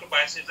 I want to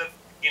buy a scissor,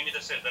 give me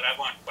the scissor, I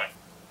want to buy.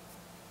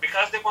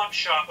 Because they want to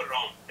shop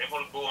around. They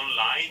will go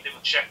online, they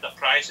will check the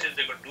prices,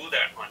 they will do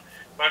that one.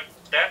 But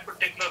that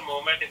particular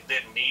moment, if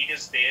their need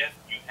is there,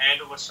 you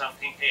hand over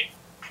something, hey,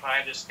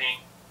 try this thing,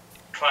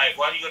 try it.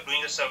 While you're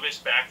doing a service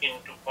back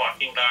into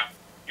parking lot,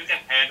 you can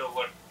hand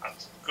over a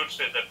good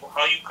scissor,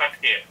 how you cut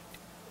hair.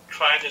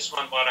 Try this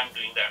one while I'm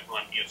doing that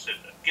one, your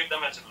scissor. Give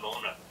them as a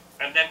loaner.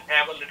 And then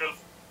have a little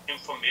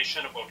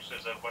information about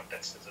scissor, what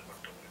that scissor will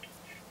do.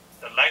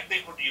 The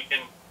likelihood you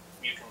can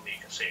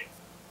make a sale.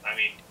 I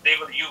mean,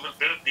 you will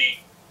build the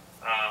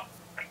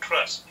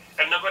trust.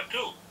 And number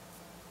two,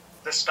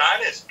 the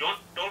stylists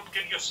don't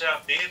kid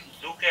yourself. They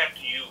look at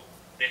you.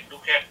 They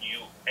look at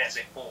you as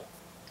a whole.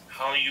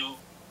 How your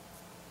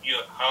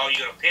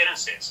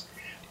appearance is,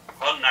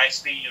 how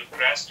nicely you're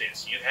dressed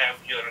is. You have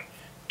your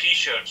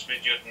T-shirts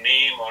with your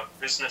name or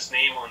business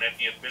name on it,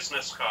 your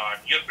business card.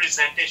 Your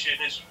presentation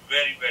is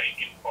very, very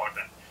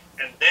important.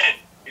 And then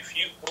if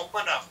you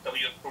open up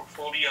your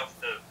portfolio of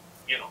the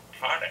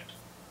product,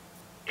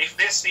 if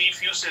they see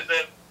few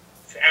scissors,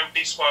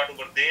 empty spot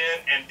over there,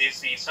 and they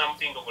see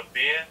something over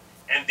there,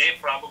 and they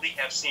probably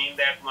have seen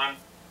that one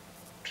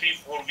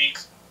 3-4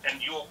 weeks,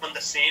 and you open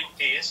the same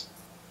case,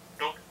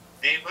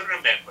 they will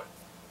remember.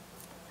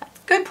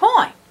 Good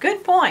point.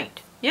 Good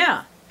point.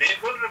 Yeah. They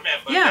will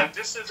remember that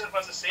this scissor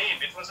was the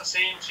same. It was the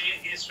same.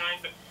 He is showing.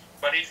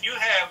 But if you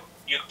have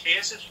your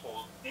case is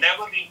full,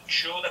 never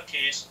show the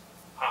case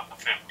half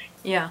empty.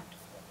 Yeah.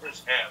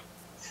 Just have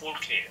full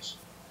case.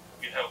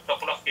 You have a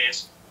couple of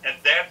cases, and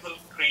that will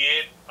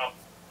create a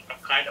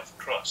kind of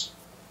trust.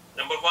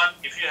 Number one,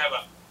 if you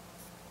have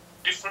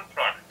different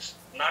products,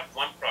 not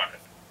one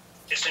product,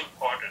 it's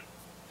important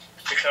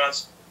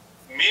because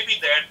maybe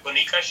that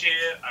Bonika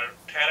Shears or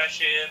Tara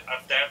Shears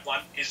or that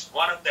one is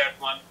one of that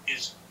one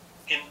is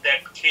in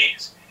that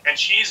case, and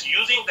she's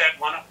using that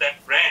one of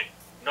that brand.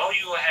 Now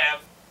you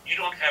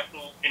don't have to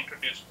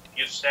introduce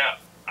yourself.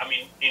 I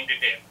mean, in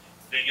detail.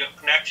 Your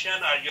connection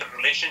or your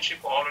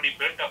relationship already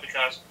built up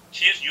because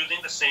she's using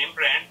the same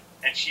brand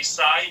and she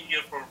saw in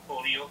your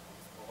portfolio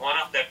one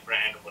of that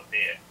brand over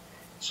there.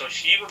 So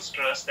she will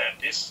trust that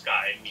this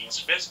guy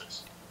means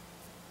business.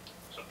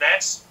 So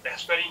that's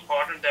very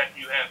important that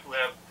you have to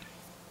have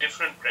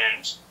different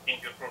brands in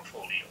your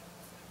portfolio.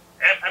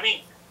 And I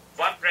mean,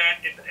 one brand,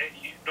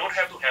 you don't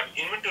have to have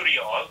inventory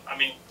all. I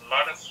mean, a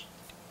lot of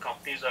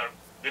companies are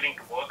willing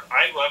to work.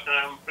 I work, and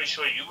I'm pretty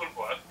sure you will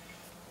work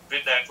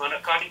with that one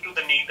according to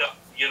the need of,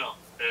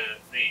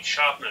 the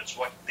sharpeners,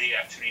 what they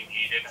actually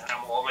needed, and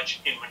how much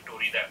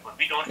inventory that one.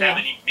 We don't have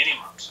any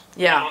minimums.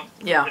 Yeah,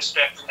 we don't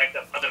respect like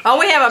the other. Oh,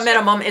 we have a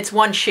minimum. It's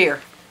one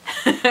shear.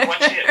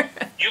 One shear.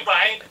 You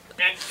buy it,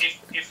 and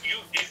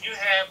if you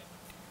have,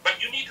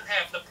 but you need to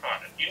have the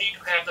product. You need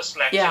to have the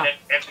selection. Yeah.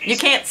 At least You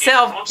can't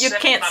sell. You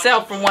can't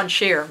sell from one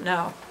shear.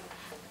 No.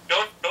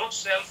 Don't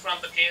sell from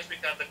the case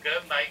because the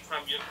girl like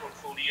from your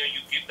portfolio,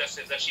 you give the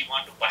scissor, she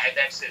want to buy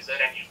that scissor,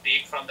 and you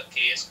take from the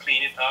case,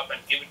 clean it up,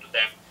 and give it to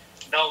them.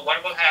 Now,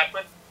 what will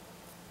happen?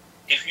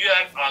 If you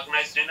are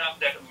organized enough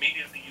that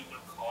immediately you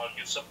will call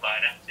your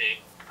supplier and say,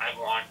 I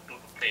want to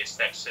replace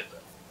that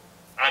scissor.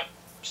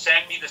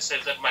 Send me the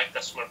scissor my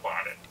customer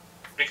bought it.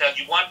 Because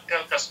you want to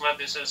tell customer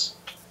this is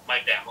my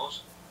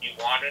demos, you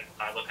want it,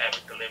 I will have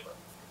it delivered.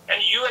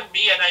 And you and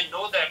me, and I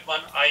know that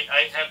one,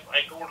 I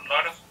told a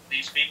lot of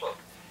these people,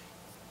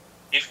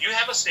 if you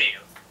have a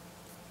sale,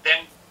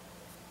 then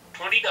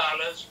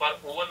 $20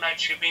 for overnight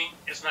shipping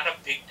is not a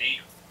big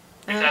deal.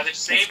 Because it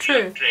saves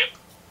your trip.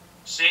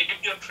 Save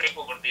your trip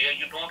over there.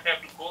 You don't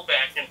have to go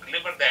back and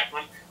deliver that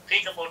one.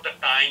 Think about the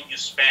time you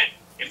spend.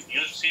 If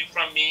you see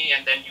from me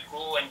and then you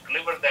go and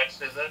deliver that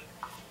scissor,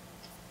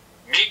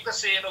 make the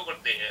sale over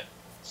there.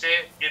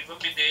 Say it will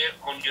be there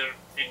on your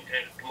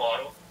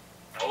tomorrow,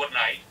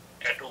 overnight,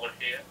 at over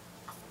here.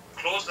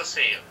 Close the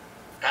sale.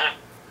 Done.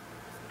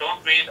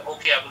 Don't wait,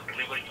 okay, I will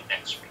deliver you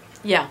next week.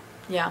 Yeah,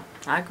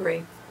 I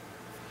agree.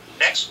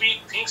 Next week,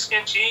 things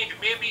can change.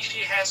 Maybe she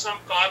has some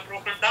car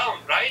broken down,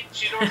 right?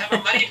 She don't have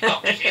a money now.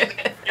 She says,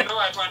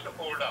 I want to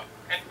hold up.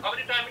 And how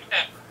many times it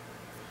happens?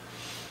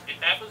 It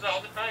happens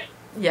all the time.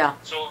 Yeah.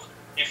 So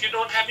if you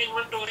don't have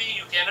inventory,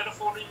 you cannot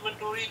afford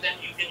inventory, then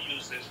you can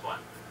use this one.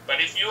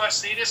 But if you are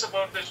serious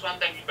about this one,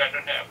 then you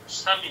better have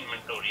some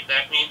inventory.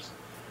 That means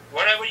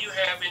whatever you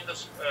have in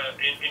this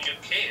in your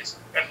case,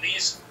 at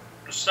least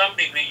to some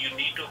degree, you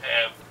need to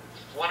have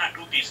one or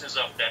two pieces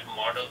of that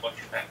model what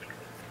you have it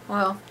with.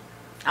 Well,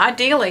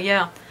 ideally,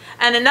 yeah.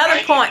 And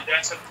another point,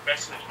 that's a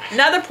best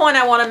another point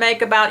I want to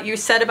make about you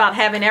said about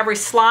having every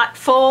slot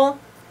full.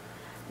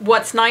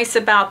 What's nice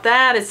about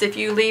that is if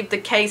you leave the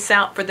case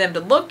out for them to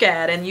look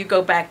at and you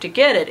go back to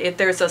get it, if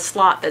there's a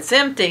slot that's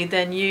empty,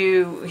 then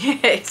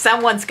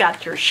someone's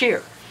got your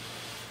shear.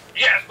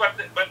 Yes, but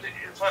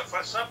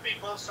for some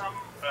people, some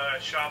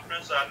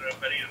sharpeners are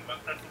very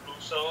reluctant to do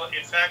so.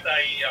 In fact,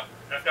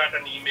 I got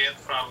an email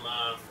from,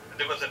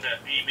 there was an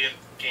email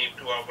came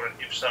to our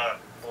IPSA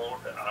board,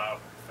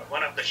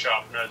 one of the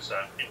sharpeners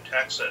in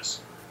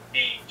Texas.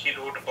 He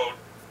wrote about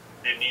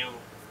the new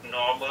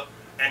normal,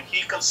 and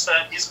his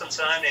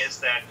concern is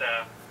that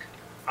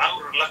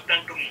I'm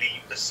reluctant to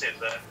leave the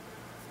scissor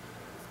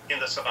in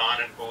the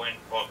salon and go and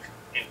work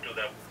into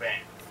the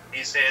van.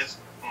 He says,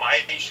 my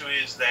issue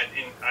is that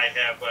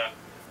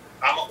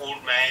I'm an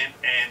old man,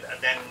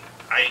 and then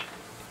I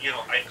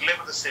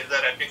deliver the scissor,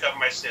 I pick up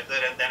my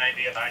scissor, and then I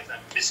realize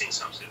I'm missing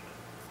some scissor,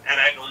 and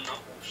I don't know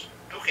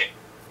who took it.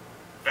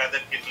 Whether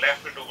it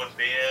left it over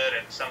there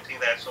and something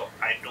that, so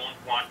I don't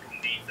want to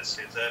leave the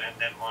scissor and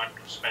then want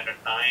to spend a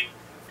time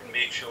to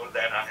make sure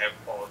that I have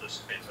all the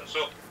scissors.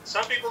 So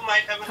some people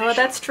might have an issue. Oh,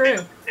 that's true.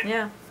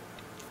 Yeah.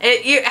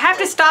 You have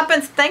to stop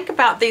and think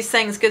about these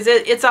things because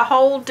it's a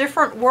whole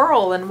different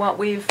world than what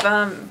we've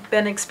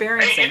been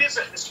experiencing. It is,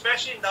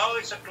 especially now,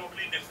 it's a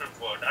totally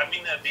different world. I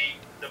mean,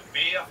 the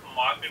way of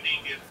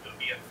marketing will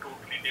be a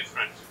totally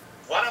different.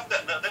 One of the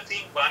other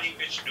thing, Bonnie,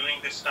 which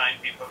during this time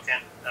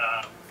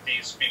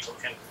these people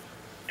can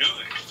do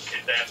it,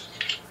 is that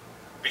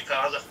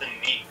because of the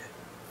need,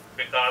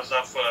 because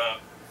of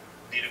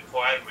the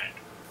requirement,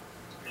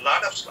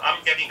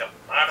 I'm getting a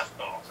lot of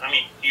calls. I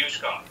mean, huge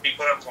calls.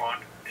 People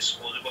want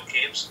disposable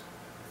capes.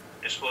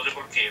 If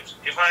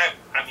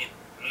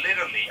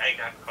literally, I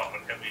got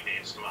called every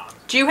day salon.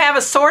 Do you have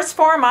a source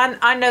for them?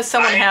 I know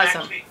someone has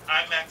them.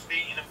 I'm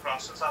actually in the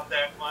process of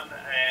that one,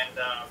 and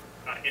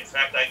in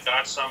fact, I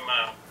got some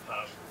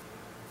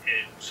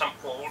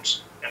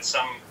quotes and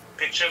some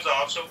pictures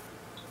also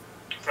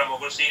from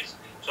overseas.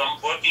 So I'm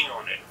working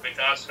on it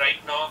because right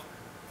now,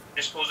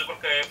 disposable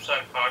capes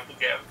are hard to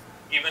get.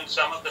 Even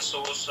some of the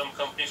stores, some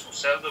companies who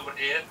sell over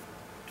here,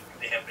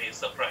 they have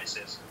raised the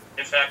prices.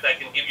 In fact, I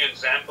can give you an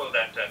example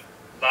that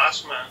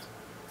last month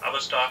I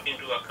was talking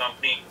to a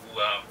company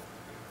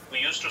who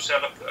used to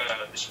sell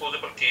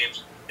disposable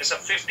capes. It's a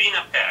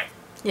 15-pack.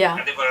 Yeah.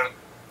 And they were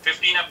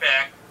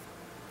 15-pack,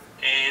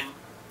 and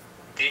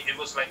it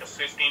was like a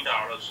 $15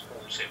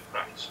 wholesale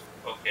price.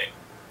 Okay.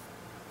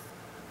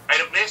 I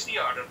replaced the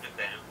order with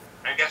them,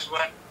 and guess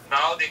what?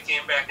 Now they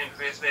came back and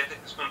said that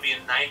it's going to be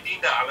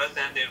 $19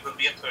 and there will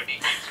be a 30.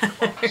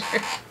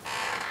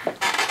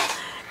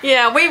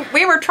 Yeah,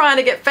 we were trying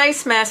to get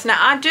face masks. Now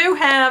I do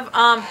have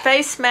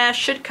face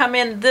masks should come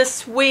in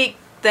this week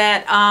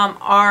that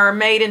are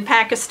made in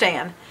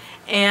Pakistan,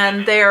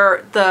 and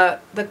they're the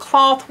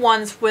cloth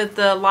ones with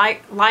the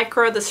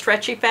lycra, the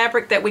stretchy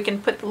fabric that we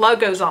can put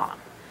logos on them.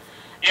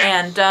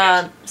 Yes,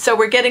 And so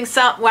we're getting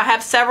some. We'll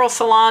have several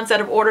salons that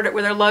have ordered it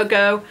with their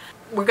logo.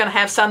 We're going to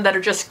have some that are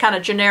just kind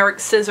of generic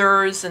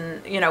scissors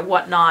and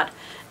whatnot.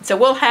 So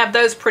we'll have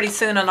those pretty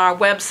soon on our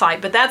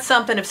website. But that's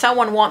something, if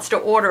someone wants to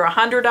order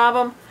 100 of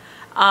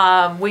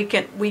them, we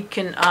can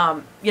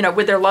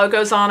with their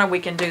logos on them, we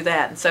can do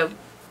that. And so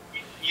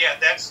yeah,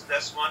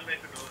 that's one way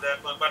to do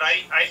that one. But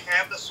I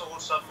have the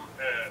source of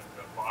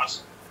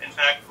masks. In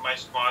fact, my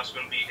masks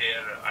will be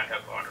here. I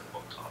have ordered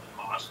 4,000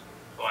 masks,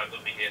 so I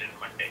will be here in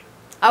Monday.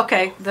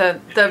 Okay, the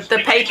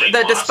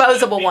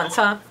disposable ones,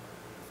 huh?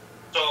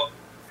 So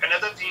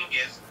another thing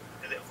is,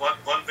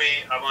 one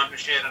way I want to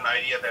share an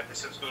idea that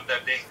this is good,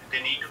 that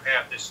they need to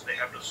have this, they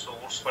have to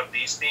source for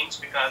these things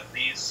because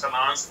these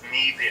salons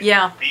need it.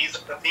 Yeah. These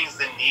are the things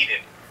they need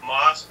it.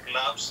 Masks,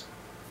 gloves,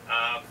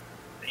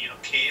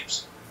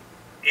 capes,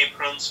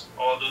 aprons,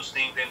 all those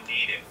things, they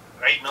need it.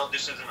 Right now,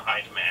 this is in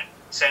high demand.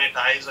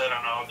 Sanitizer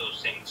and all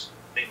those things,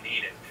 they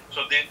need it.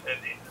 So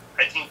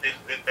I think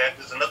that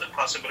is another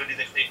possibility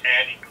that they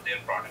add into their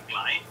product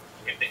line.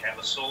 If they have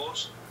a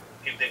source,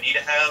 if they need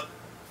help,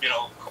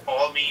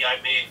 call me.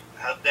 I may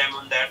help them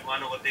on that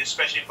one over there,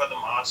 especially for the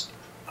mask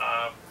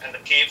and the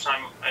capes. In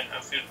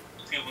a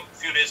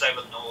few days I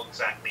will know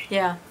exactly.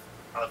 Yeah.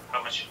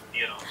 How much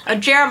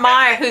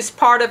Jeremiah, who's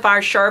part of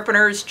our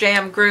Sharpeners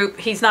Jam group,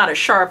 he's not a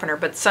sharpener,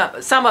 but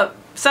some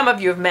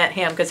of you have met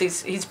him because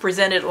he's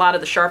presented a lot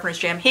of the Sharpeners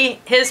Jam.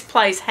 His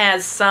place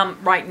has some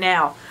right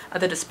now of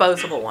the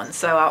disposable ones,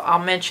 so I'll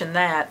mention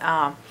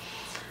that.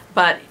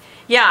 But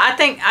yeah,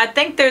 I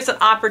think there's an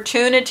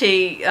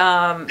opportunity. We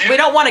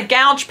don't want to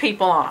gouge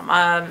people on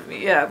them.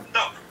 Yeah.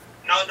 No,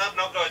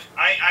 Coach.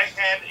 I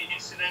had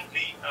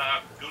incidentally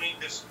during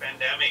this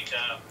pandemic,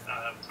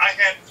 I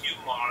had a few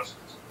masks,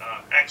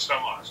 extra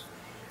masks.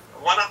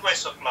 One of my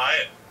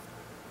suppliers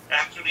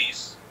actually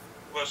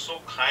was so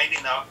kind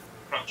enough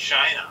from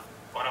China.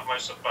 One of my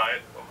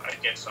suppliers, I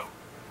get some,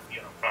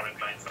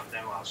 product line from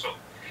them also.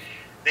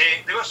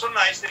 they were so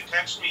nice. They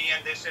text me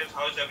and they said,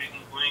 "How's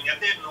everything going?" And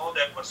they know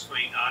that what's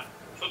going on.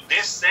 So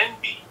they send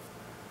me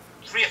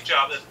free of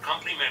charge as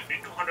complimentary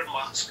 200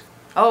 masks.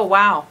 Oh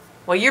wow.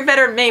 Well, you're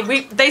better than me.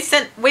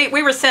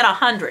 We were sent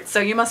 100, so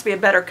you must be a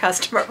better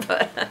customer.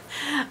 But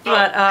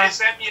they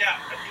sent me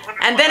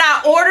 200 and then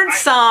I ordered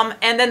some,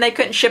 and then they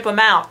couldn't ship them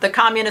out. The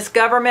communist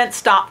government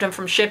stopped them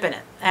from shipping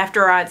it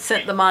after I'd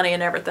sent the money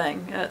and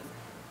everything.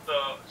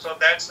 So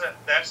that's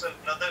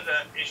another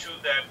issue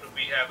that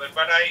we have.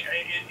 But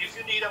if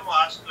you need a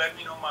mask, let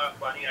me know,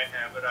 Bonnie. I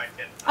have it. I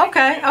can.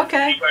 Okay.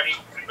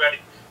 Everybody.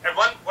 And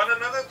one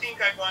another thing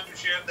I want to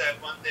share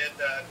that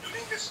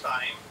during this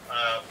time,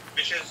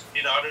 which is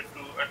in order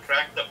to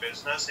attract the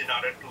business, in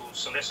order to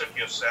solicit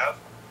yourself,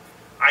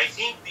 I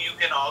think you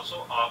can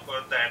also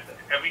offer that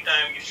every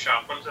time you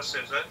sharpen the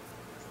scissor,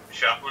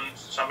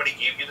 somebody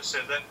gave you the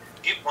scissor,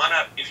 give one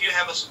up. If you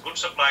have a good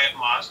supply of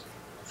masks,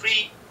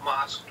 free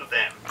mask to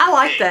them. I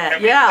like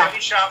that. Every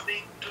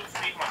sharpening, 2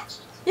 free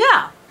masks.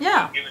 Yeah.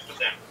 Give it to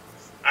them.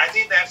 I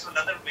think that's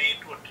another way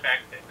to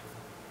attract it.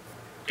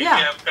 If Yeah.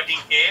 you have cutting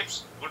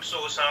capes, good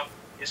source of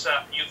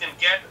you can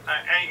get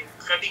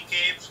cutting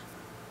capes,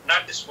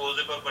 not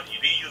disposable but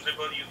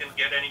reusable. You can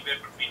get anywhere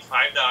between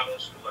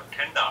 $5 to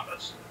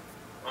 $10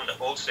 on the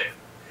wholesale.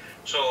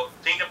 So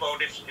think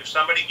about if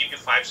somebody gives you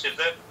 5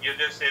 scissors, you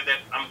just say that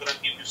I'm going to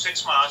give you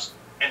 6 masks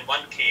and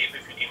 1 cape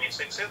if you give me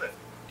 6 scissors.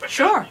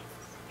 Sure.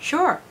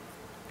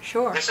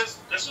 This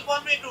is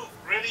one way to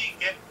really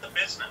get the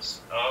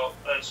business.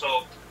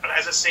 So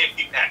as a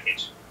safety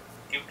package,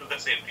 give to the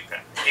safety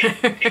package.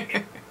 Hey,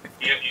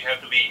 you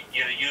have to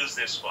use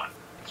this one.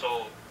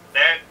 So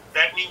that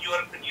means you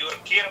are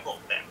care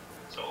about them.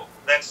 So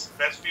that's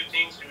few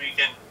things we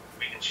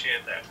can share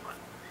that one.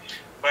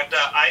 But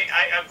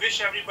I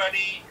wish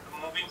everybody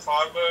moving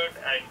forward,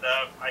 and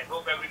I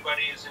hope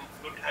everybody is in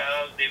good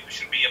health. They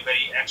should be a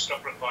very extra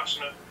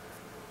precautionary.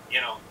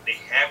 They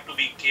have to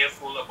be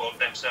careful about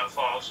themselves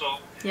also.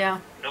 Yeah.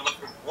 No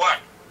matter what,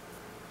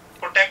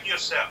 protect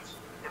yourself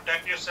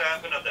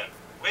and others.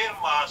 Wear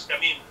mask. I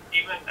mean,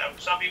 even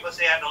some people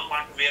say I don't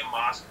want to wear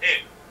mask.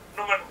 Hey,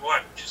 no matter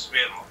what, just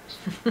wear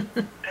mask.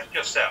 Protect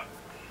yourself.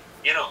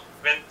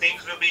 When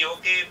things will be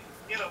okay.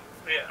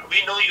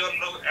 We know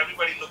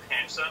everybody look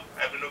handsome.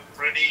 Everybody look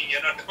pretty.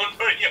 Don't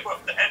worry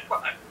about that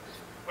part.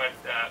 But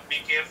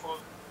be careful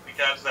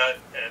because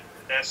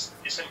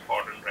it's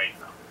important right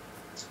now.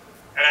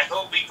 And I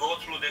hope we go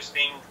through this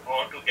thing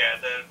all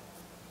together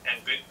and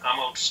we come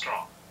out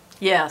strong.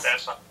 Yes.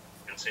 That's how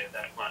I can say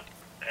that one.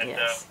 And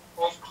yes.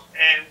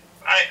 And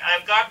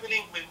God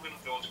willing, we will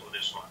go through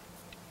this one.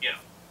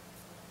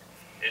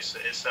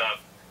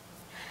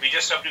 We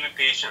just have to be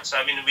patient.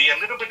 I mean, we are a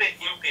little bit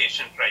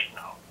impatient right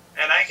now.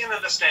 And I can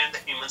understand the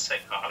human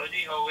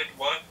psychology, how it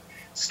works.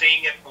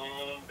 Staying at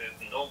home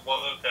with no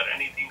work or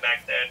anything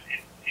like that,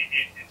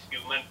 it's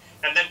human.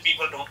 And then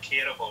people don't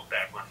care about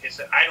that one. He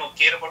said, I don't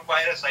care about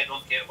virus. I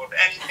don't care about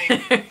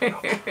anything.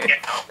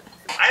 Get out.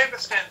 I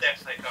understand that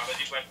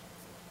psychology, but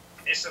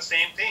it's the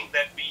same thing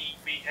that we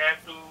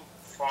have to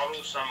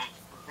follow some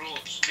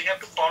rules. We have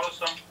to follow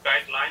some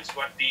guidelines,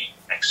 what the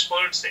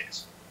expert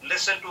says.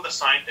 Listen to the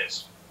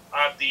scientists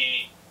or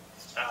the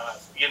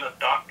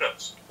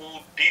doctors who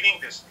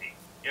dealing this thing.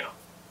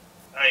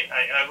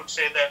 I would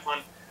say that one.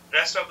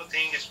 Rest of the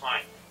thing is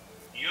fine.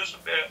 Use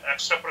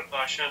extra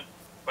precaution,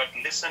 but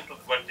listen to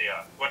what they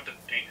are, what the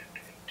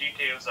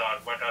details are,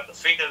 what are the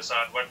figures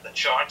are, what the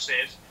chart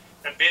says,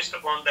 and based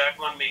upon that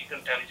one, make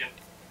intelligent,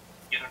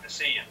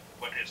 decision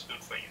what is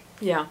good for you.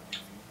 Yeah.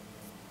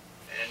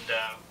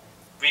 And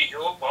we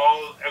hope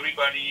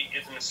everybody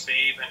is in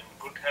safe and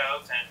good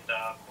health, and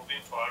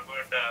moving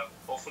forward,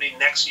 hopefully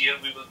next year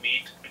we will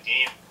meet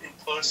again in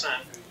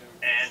person.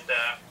 And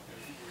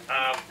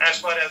as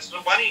far as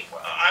Bonnie,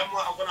 I'm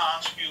going to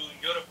ask you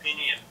your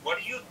opinion. What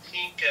do you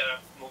think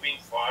moving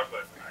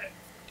forward?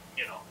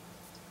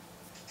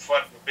 For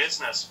the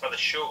business, for the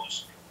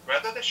shows, do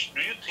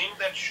you think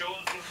that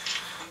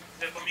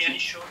there will be any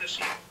show this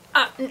year?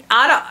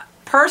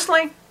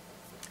 Personally,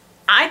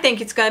 I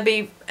think it's going to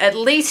be at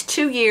least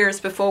 2 years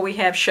before we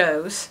have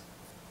shows.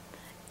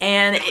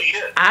 And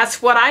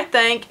that's what I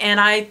think. And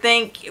I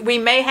think we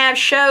may have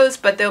shows,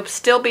 but there'll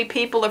still be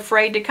people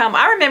afraid to come.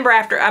 I remember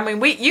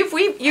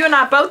you and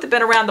I both have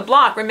been around the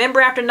block.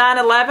 Remember after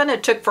 9/11,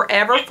 it took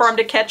forever for them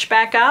to catch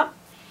back up?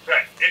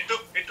 Right. It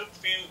took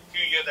few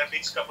years, at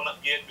least a couple of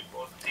years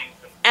before things.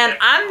 And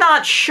I'm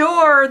not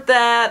sure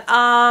that,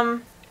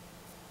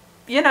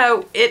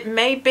 it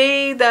may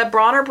be the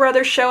Bronner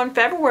Brothers show in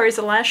February is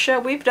the last show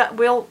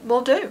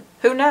we'll do.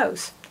 Who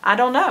knows? I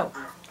don't know.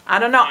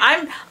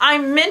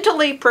 I'm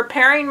mentally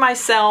preparing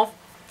myself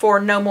for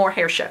no more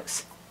hair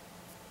shows.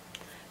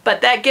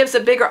 But that gives a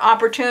bigger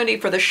opportunity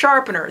for the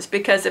sharpeners,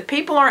 because if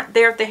people aren't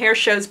there at the hair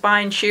shows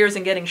buying shears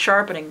and getting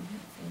sharpening,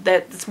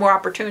 that's more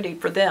opportunity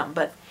for them.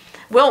 But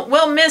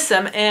we'll miss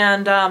them.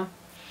 And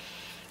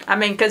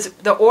because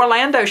the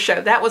Orlando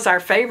show, that was our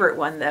favorite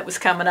one that was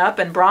coming up,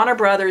 and Bronner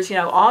Brothers,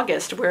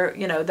 August, where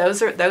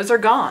those are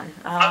gone.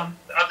 Are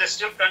they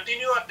still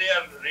continue, or they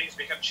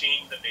have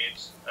changed the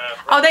dates?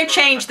 Oh, they've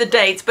changed the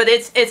dates, but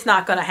it's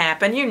not going to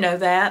happen. You know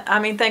that. I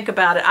mean, think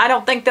about it. I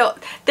don't think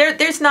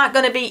there's not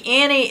going to be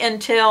any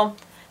until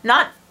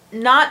not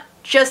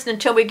just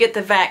until we get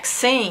the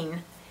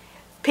vaccine.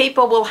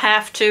 People will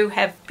have to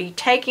be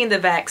taking the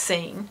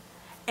vaccine,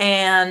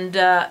 and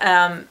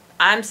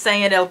I'm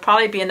saying it'll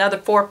probably be another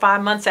 4 or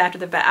 5 months after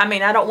the vaccine. I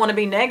mean, I don't want to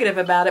be negative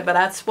about it, but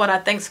that's what I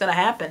think is going to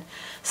happen.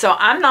 So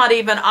I'm not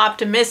even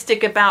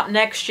optimistic about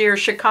next year's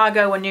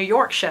Chicago and New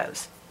York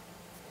shows.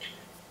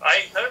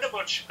 I heard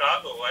about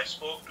Chicago. I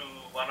spoke to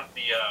one of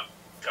the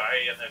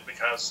guy, and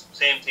because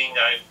same thing,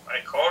 I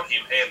called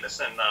him. Hey,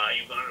 listen,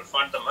 you're going to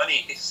refund the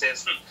money. He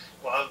says,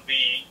 well,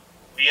 we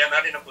are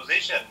not in a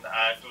position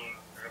to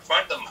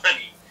refund the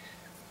money,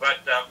 but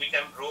we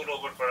can roll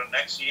over for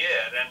next year.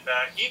 And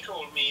he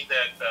told me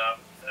that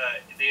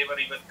they were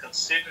even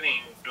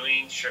considering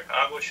doing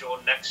Chicago show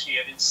next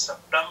year in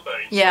September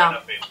instead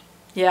of it.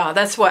 Yeah,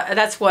 that's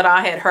what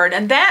I had heard,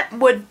 and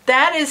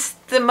that is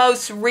the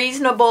most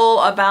reasonable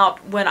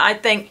about when I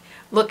think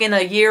looking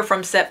a year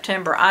from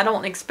September. I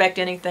don't expect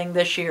anything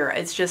this year.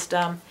 It's just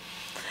and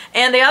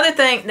the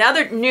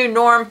other new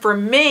norm for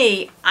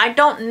me, I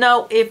don't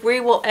know if we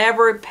will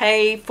ever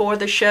pay for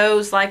the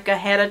shows like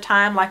ahead of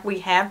time like we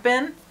have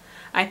been.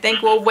 I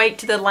think we'll wait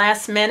to the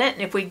last minute,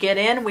 and if we get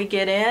in, we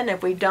get in.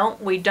 If we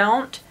don't, we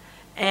don't.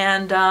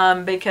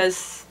 And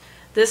because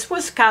this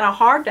was kind of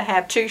hard to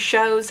have 2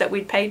 shows that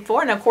we'd paid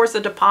for, and of course the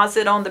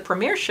deposit on the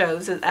premiere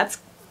shows. So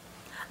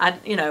I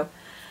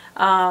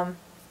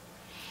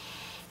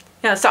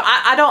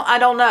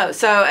don't know.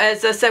 So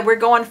as I said, we're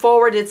going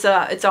forward. It's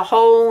a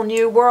whole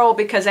new world,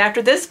 because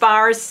after this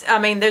virus, I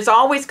mean, there's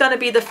always going to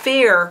be the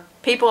fear.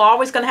 People are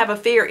always going to have a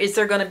fear. Is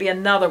there going to be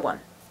another one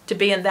to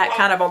be in that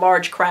kind of a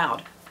large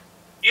crowd?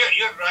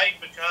 You're right,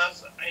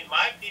 because in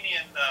my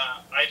opinion,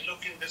 I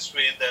look in this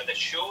way that the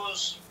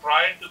shows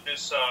prior to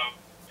this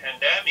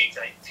pandemic,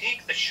 I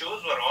think the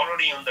shows were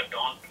already on the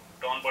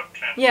downward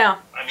trend. Yeah.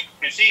 I mean,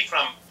 if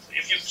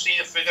you see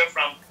a figure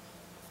from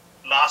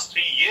last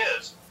 3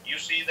 years, you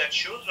see that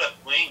shows were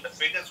going, the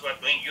figures were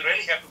going. You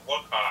really have to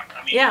work hard.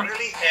 I mean, you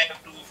really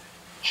have to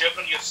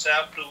juggle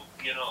yourself to,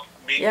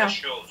 make the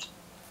shows.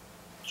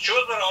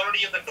 Shows were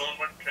already on the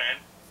downward trend.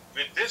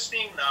 With this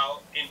thing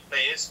now in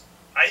place,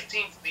 I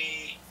think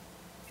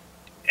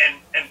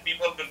and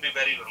people will be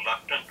very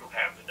reluctant to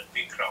have with a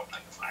big crowd,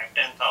 like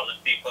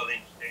 5,000-10,000 people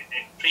in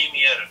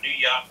premiere in New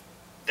York.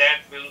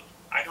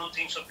 I don't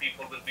think so.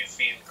 People will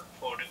feel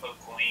comfortable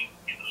going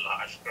in a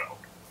large crowd,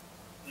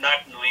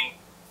 not knowing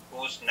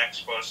who's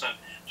next person.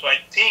 So I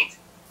think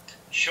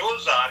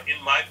shows are,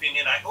 in my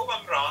opinion, I hope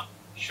I'm wrong,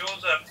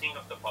 shows are a thing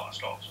of the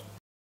past also.